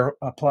 You're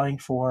applying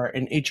for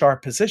an HR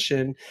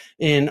position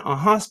in a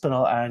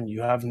hospital and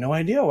you have no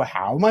idea, well,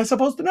 how am I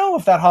supposed to know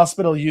if that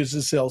hospital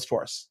uses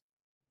Salesforce?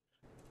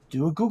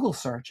 Do a Google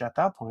search at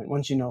that point.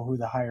 Once you know who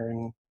the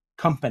hiring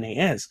company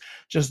is,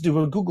 just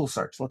do a Google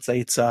search. Let's say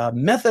it's a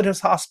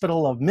Methodist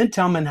Hospital of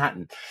Midtown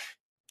Manhattan.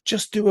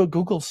 Just do a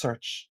Google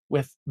search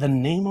with the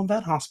name of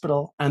that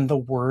hospital and the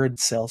word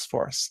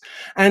Salesforce.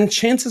 And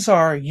chances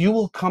are you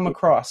will come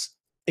across,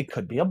 it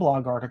could be a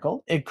blog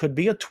article, it could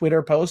be a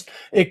Twitter post,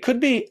 it could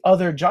be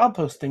other job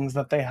postings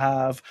that they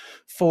have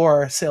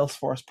for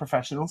Salesforce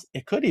professionals.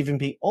 It could even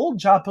be old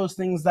job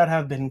postings that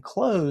have been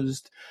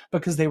closed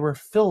because they were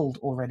filled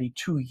already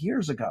 2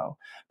 years ago.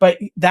 But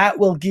that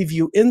will give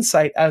you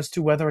insight as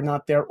to whether or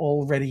not they're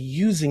already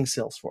using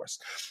Salesforce.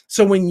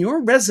 So when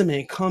your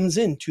resume comes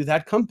into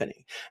that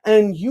company,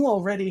 and you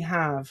already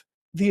have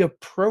the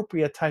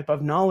appropriate type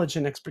of knowledge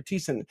and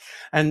expertise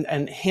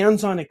and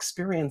hands-on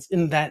experience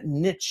in that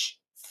niche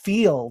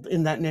field,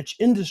 in that niche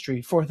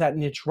industry for that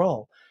niche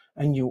role,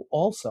 and you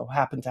also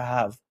happen to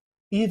have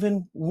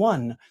even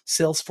one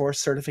Salesforce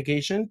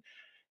certification,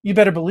 you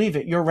better believe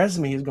it, your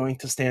resume is going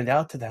to stand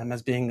out to them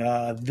as being,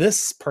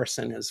 this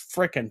person is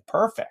freaking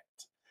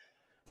perfect.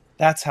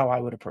 That's how I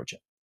would approach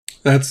it.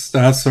 That's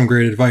some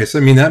great advice.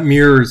 I mean, that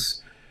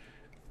mirrors.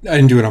 I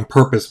didn't do it on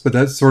purpose, but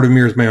that sort of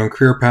mirrors my own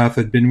career path.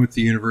 I'd been with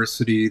the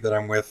university that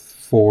I'm with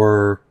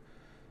for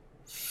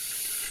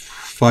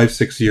 5,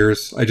 6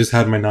 years. I just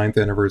had my ninth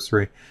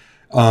anniversary.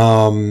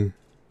 Um,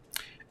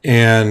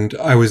 and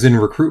I was in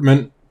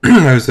recruitment.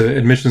 I was an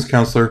admissions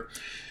counselor.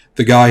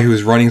 The guy who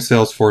was running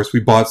Salesforce, we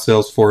bought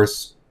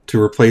Salesforce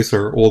to replace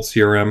our old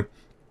CRM.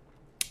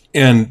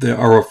 And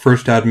our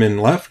first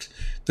admin left.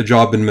 The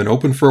job had been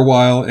open for a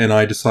while, and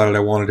I decided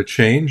I wanted to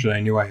change, and I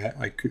knew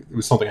it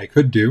was something I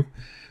could do.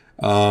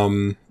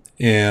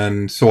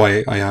 And so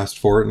I asked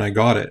for it and I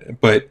got it.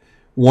 But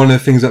one of the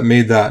things that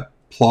made that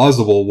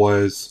plausible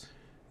was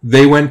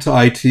they went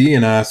to IT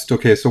and asked,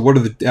 okay, so what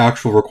are the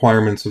actual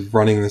requirements of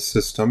running this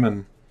system?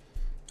 And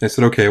I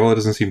said, okay, well, it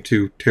doesn't seem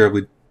too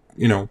terribly,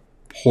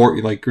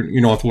 poor, like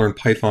you don't have to learn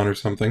Python or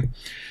something.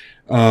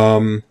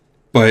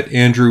 But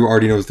Andrew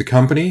already knows the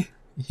company.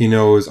 He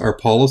knows our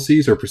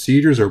policies, our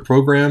procedures, our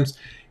programs.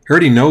 He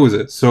already knows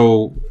it.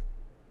 So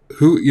I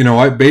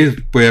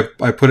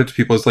put it to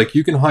people, it's like,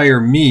 you can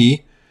hire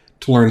me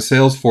to learn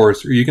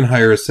Salesforce, or you can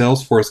hire a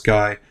Salesforce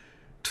guy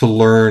to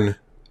learn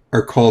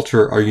our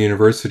culture, our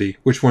university.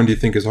 Which one do you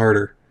think is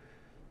harder?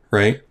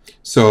 Right?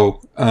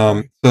 So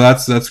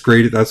that's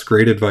great. That's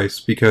great advice,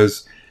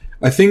 because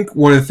I think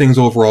one of the things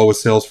overall with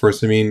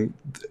Salesforce, I mean,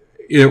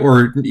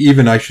 or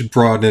even I should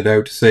broaden it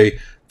out to say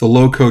the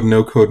low code,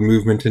 no code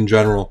movement in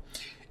general.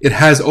 It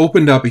has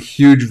opened up a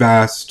huge,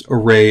 vast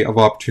array of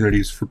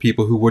opportunities for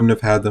people who wouldn't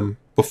have had them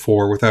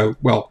before without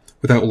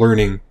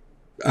learning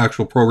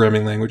actual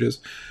programming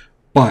languages.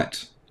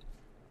 But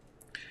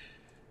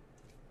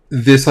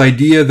this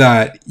idea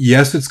that,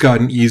 yes, it's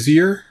gotten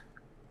easier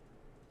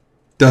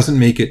doesn't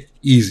make it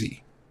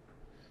easy,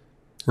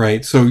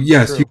 right? So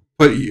yes,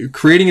 but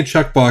creating a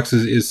checkbox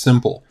is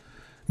simple.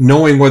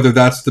 Knowing whether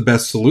that's the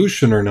best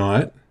solution or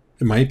not,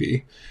 it might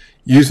be.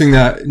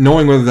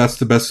 Knowing whether that's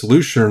the best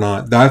solution or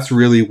not, that's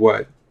really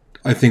what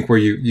I think where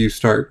you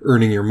start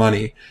earning your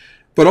money.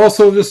 But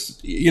also just,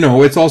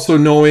 it's also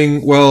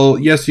knowing, well,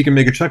 yes, you can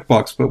make a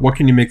checkbox, but what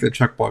can you make that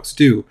checkbox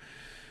do?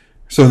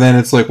 So then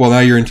it's like, well, now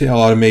you're into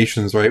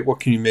automations, right? What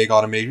can you make a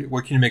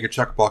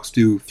checkbox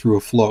do through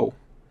a flow?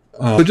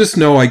 So just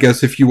know, I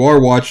guess, if you are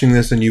watching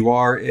this and you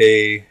are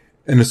an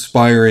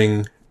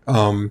aspiring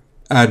admin,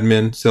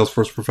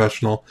 Salesforce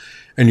professional,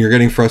 and you're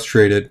getting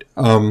frustrated,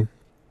 the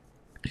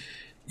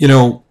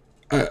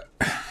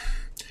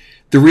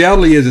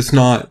reality is it's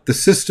not, the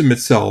system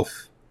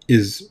itself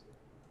is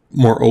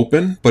more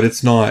open, but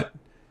it's not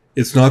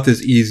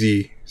this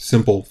easy,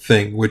 simple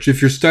thing, which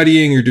if you're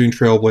studying, you're doing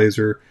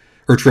Trailblazer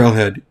or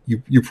Trailhead,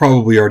 you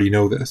probably already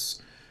know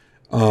this,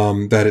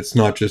 that it's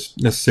not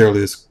just necessarily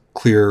this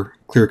clear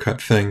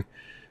cut thing,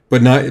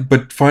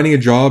 but finding a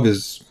job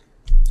is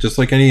just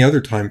like any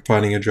other time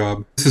finding a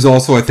job. This is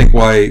also, I think,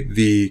 why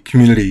the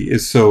community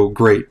is so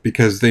great,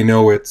 because they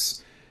know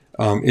it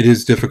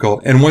is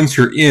difficult. And once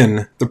you're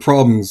in, the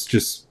problems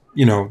just,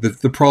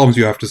 the problems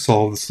you have to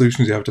solve, the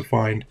solutions you have to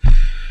find.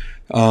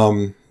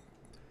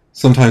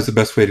 Sometimes the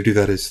best way to do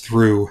that is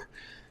through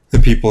the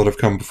people that have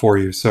come before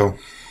you. So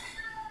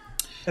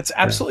it's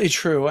absolutely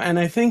true. And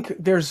I think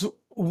there's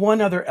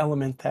one other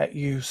element that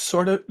you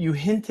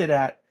hinted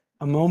at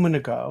a moment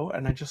ago,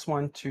 and I just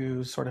want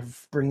to sort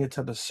of bring it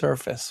to the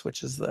surface,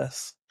 which is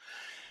this.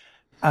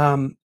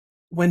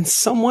 When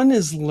someone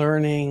is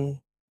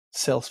learning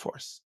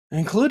Salesforce,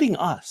 including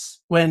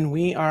us, when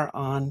we are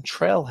on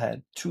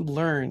Trailhead to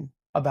learn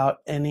about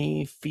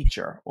any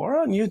feature, or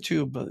on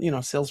YouTube,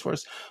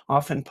 Salesforce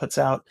often puts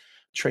out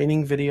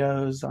training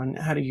videos on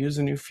how to use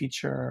a new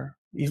feature,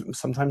 even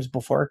sometimes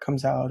before it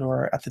comes out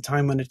or at the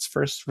time when it's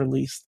first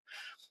released.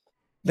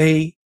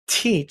 They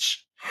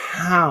teach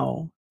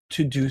how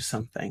to do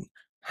something,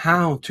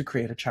 how to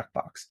create a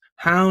checkbox,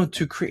 how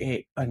to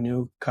create a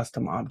new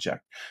custom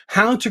object,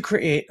 how to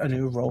create a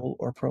new role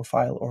or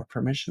profile or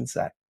permission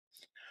set.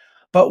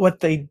 But what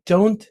they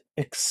don't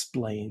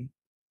explain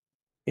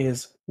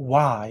is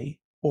why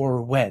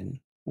or when.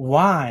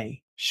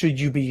 Why should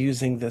you be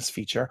using this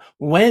feature?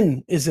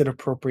 When is it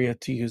appropriate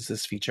to use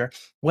this feature?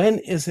 When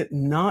is it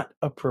not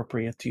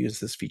appropriate to use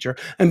this feature?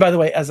 And by the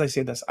way, as I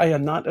say this, I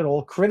am not at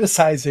all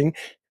criticizing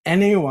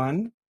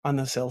anyone on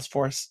the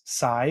Salesforce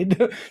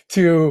side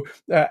to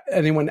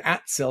anyone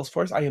at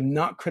Salesforce. I am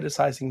not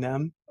criticizing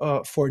them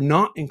for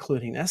not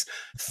including this.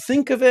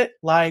 Think of it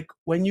like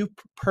when you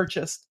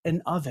purchased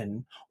an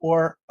oven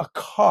or a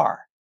car,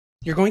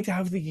 you're going to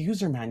have the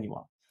user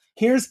manual.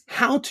 Here's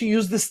how to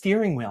use the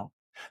steering wheel.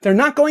 They're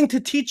not going to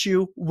teach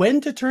you when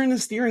to turn the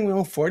steering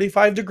wheel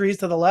 45 degrees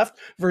to the left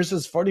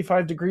versus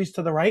 45 degrees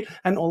to the right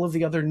and all of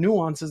the other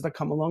nuances that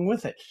come along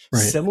with it. Right.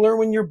 Similar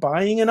when you're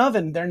buying an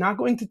oven, they're not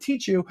going to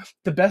teach you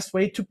the best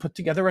way to put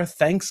together a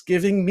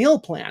Thanksgiving meal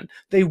plan.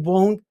 They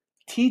won't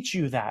teach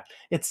you that.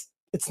 It's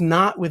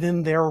not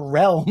within their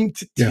realm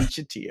to teach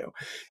it to you.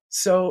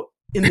 So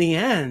in the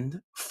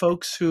end,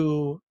 folks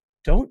who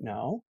don't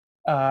know,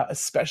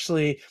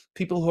 especially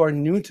people who are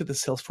new to the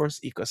Salesforce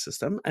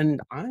ecosystem,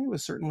 and I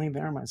was certainly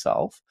there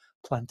myself,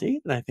 plenty,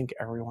 and I think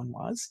everyone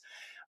was.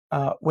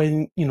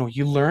 When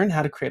you learn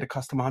how to create a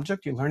custom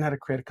object, you learn how to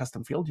create a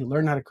custom field, you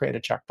learn how to create a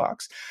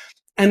checkbox,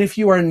 and if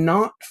you are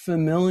not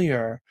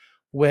familiar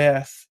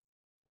with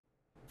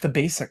the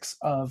basics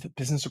of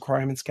business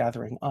requirements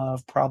gathering,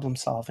 of problem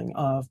solving,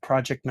 of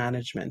project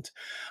management,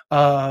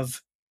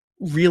 of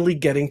really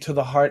getting to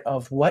the heart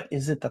of what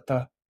is it that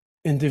the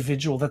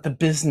individual, that the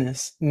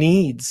business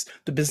needs,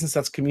 the business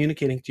that's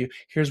communicating to you,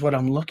 here's what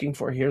I'm looking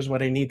for, here's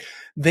what I need.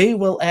 They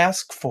will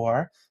ask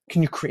for,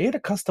 can you create a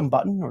custom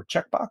button or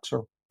checkbox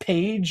or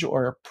page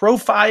or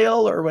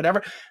profile or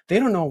whatever? They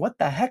don't know what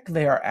the heck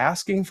they are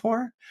asking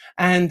for.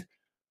 And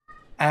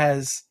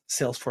as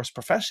Salesforce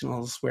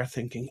professionals, we're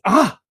thinking,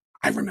 I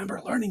remember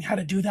learning how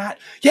to do that.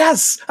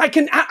 Yes,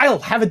 I'll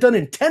have it done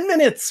in 10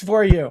 minutes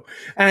for you.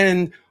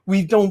 And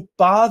we don't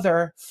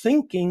bother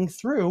thinking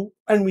through,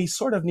 and we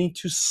sort of need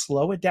to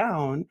slow it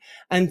down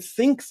and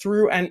think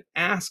through and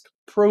ask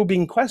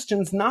probing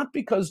questions, not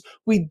because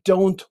we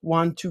don't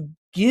want to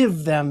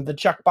give them the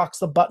checkbox,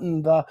 the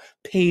button, the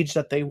page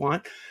that they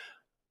want,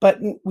 but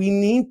we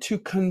need to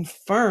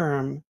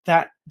confirm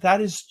that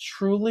that is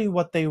truly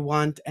what they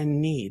want and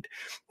need.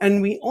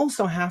 And we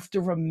also have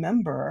to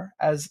remember,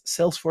 as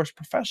Salesforce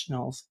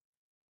professionals,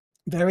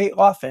 very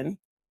often,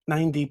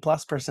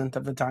 90+%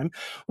 of the time,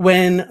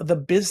 when the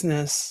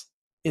business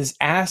is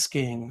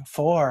asking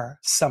for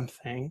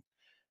something,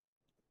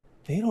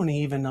 they don't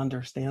even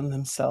understand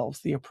themselves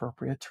the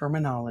appropriate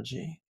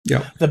terminology.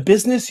 Yeah. The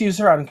business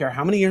user, I don't care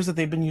how many years that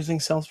they've been using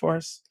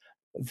Salesforce,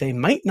 they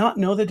might not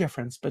know the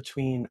difference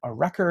between a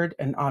record,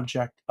 an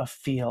object, a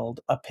field,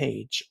 a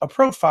page, a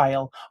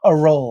profile, a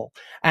role,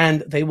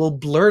 and they will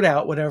blurt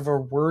out whatever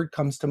word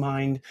comes to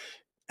mind,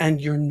 and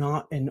you're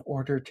not an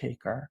order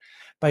taker.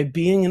 By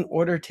being an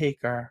order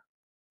taker,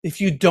 I'll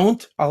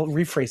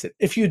rephrase it,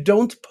 if you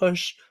don't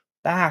push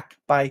back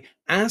by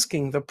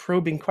asking the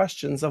probing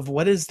questions of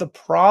what is the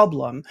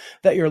problem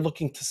that you're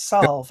looking to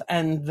solve,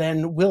 and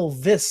then will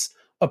this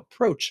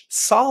approach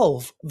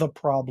solve the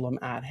problem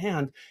at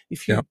hand?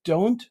 If you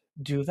don't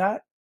do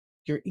that,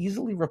 you're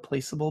easily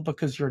replaceable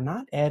because you're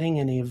not adding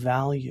any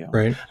value.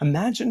 Right.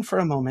 Imagine for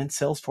a moment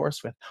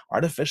Salesforce with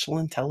artificial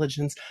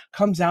intelligence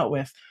comes out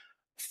with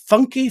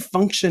funky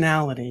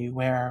functionality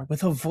where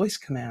with a voice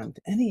command,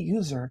 any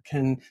user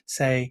can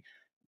say,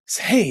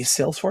 hey,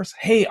 Salesforce,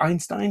 hey,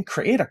 Einstein,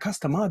 create a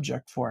custom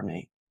object for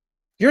me.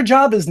 Your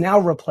job is now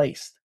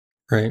replaced.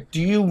 Right.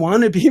 Do you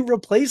want to be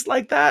replaced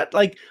like that?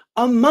 Like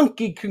a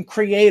monkey can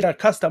create a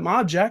custom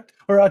object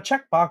or a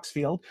checkbox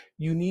field.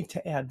 You need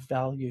to add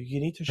value. You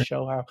need to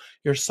show how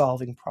you're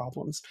solving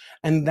problems.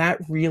 And that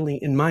really,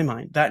 in my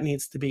mind, that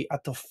needs to be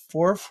at the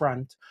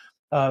forefront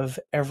of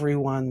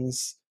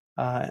everyone's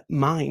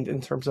mind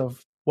in terms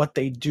of what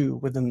they do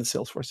within the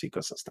Salesforce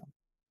ecosystem.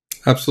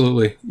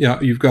 Absolutely. Yeah.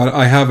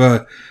 I have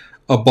a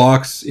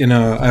box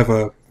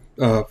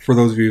for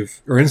those of you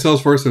who are in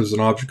Salesforce, there's an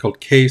object called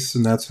case,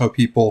 and that's how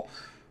people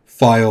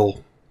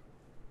file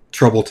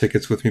trouble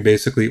tickets with me,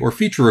 basically, or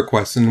feature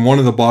requests. And one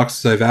of the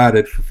boxes I've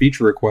added for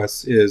feature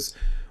requests is,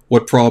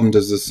 what problem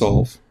does this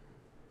solve?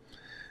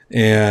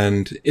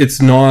 And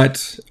it's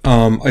not,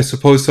 I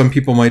suppose some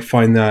people might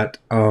find that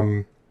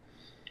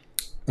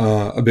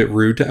a bit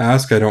rude to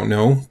ask. I don't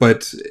know.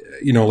 But,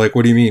 like,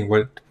 what do you mean?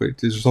 What is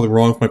there something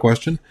wrong with my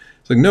question?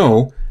 It's like,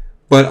 no.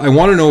 But I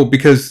want to know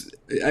because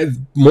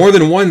more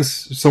than once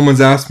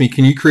someone's asked me,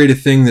 can you create a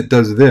thing that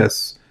does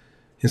this?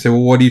 And I say,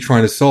 well, what are you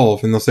trying to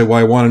solve? And they'll say, well,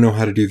 I want to know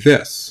how to do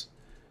this.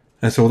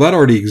 And I say, well, that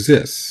already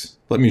exists.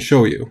 Let me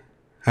show you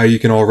how you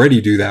can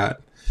already do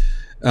that.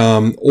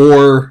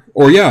 The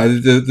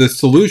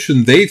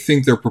solution they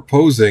think they're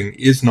proposing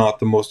is not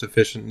the most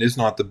efficient, is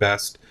not the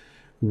best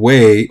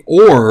way,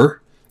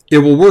 or it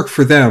will work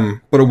for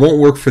them, but it won't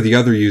work for the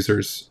other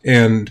users.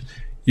 And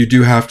you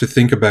do have to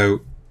think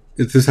about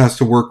if this has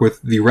to work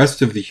with the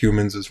rest of the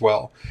humans as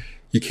well.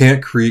 You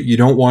can't create, you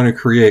don't want to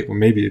create, well,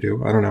 maybe you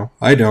do. I don't know.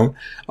 I don't.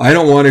 I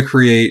don't want to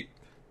create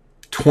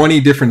 20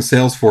 different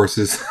sales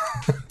forces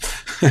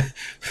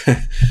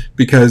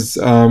because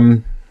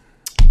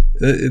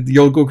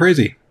you'll go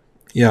crazy.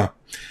 Yeah.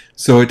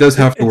 So it does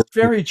have to It's work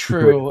very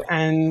intuitively. true.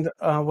 And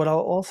what I'll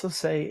also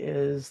say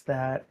is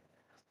that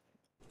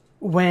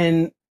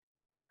when,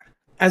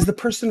 as the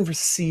person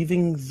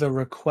receiving the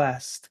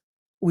request,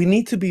 we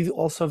need to be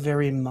also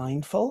very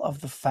mindful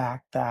of the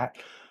fact that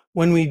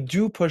when we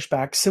do push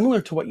back,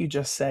 similar to what you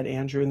just said,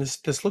 Andrew, and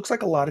this looks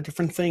like a lot of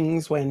different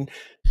things when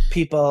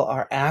people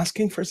are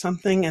asking for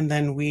something and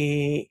then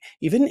we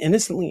even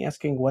innocently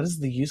asking, what is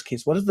the use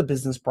case? What is the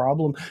business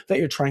problem that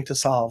you're trying to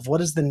solve?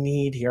 What is the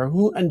need here?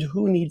 Who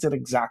needs it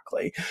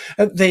exactly?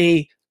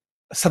 They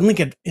suddenly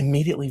get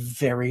immediately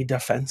very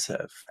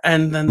defensive.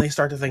 And then they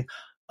start to think,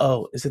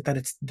 oh, is it that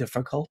it's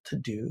difficult to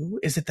do?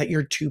 Is it that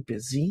you're too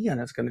busy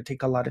and it's going to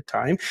take a lot of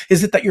time?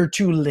 Is it that you're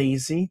too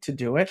lazy to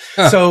do it?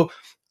 Ah, So,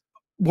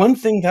 one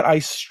thing that I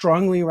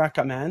strongly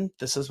recommend,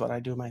 this is what I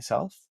do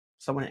myself.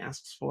 Someone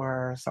asks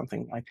for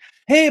something like,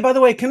 hey, by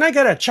the way, can I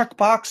get a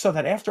checkbox so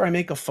that after I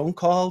make a phone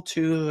call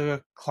to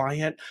the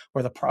client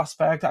or the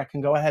prospect, I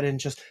can go ahead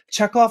and just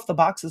check off the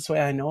box this way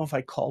I know if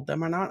I called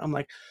them or not? I'm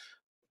like,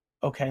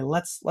 okay,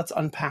 let's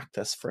unpack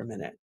this for a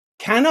minute.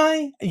 Can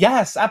I?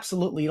 Yes,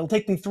 absolutely. It'll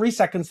take me 3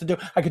 seconds to do.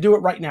 I could do it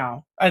right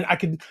now, and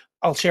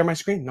I'll share my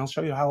screen and I'll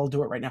show you how I'll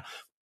do it right now.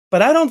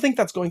 But I don't think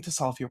that's going to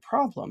solve your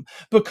problem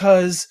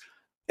because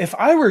if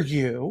I were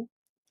you,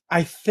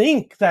 I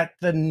think that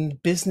the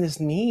business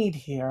need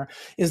here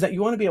is that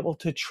you want to be able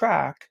to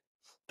track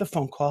the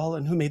phone call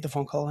and who made the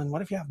phone call and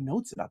what if you have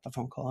notes about the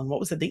phone call and what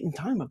was the date and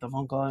time of the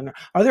phone call and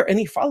are there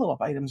any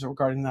follow-up items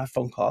regarding that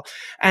phone call,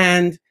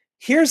 and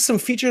here's some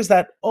features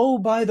that, oh,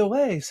 by the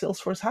way,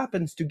 Salesforce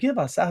happens to give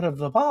us out of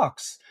the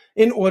box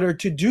in order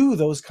to do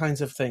those kinds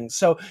of things.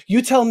 So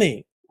you tell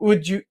me,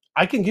 would you,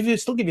 I can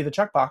still give you the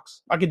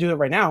checkbox. I could do it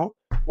right now.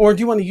 Or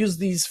do you want to use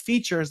these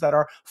features that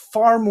are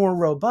far more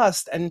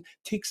robust and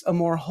takes a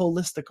more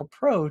holistic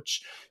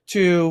approach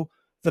to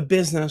the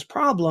business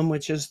problem,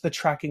 which is the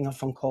tracking of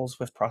phone calls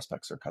with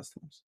prospects or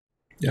customers?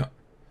 yeah,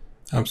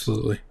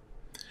 absolutely.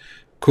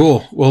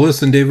 Cool. Well,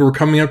 listen, David, we're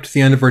coming up to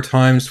the end of our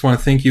time. Just want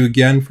to thank you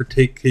again for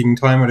taking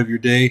time out of your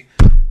day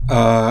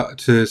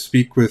to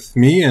speak with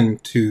me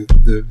and to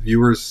the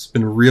viewers. It's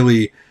been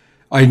really,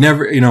 I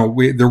never,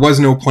 there was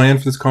no plan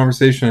for this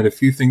conversation. I had a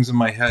few things in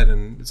my head,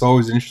 and it's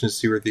always interesting to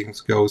see where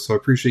things go. So I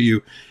appreciate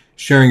you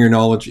sharing your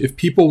knowledge. If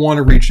people want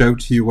to reach out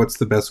to you, what's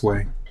the best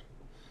way?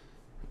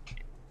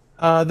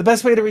 The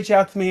best way to reach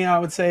out to me, I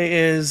would say,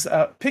 is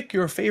pick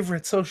your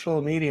favorite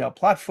social media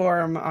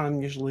platform.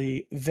 I'm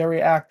usually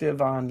very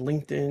active on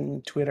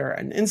LinkedIn, Twitter,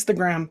 and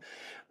Instagram.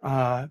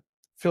 Uh,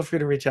 Feel free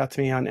to reach out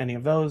to me on any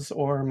of those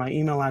or my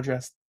email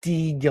address,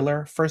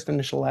 dgiller, first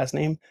initial last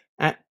name,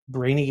 at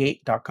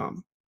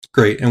brainy8.com.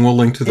 Great. And we'll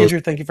link to those.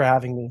 Andrew, thank you for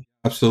having me.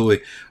 Absolutely.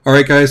 All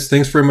right, guys.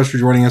 Thanks very much for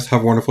joining us.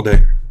 Have a wonderful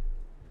day.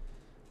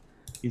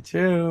 You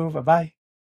too. Bye bye.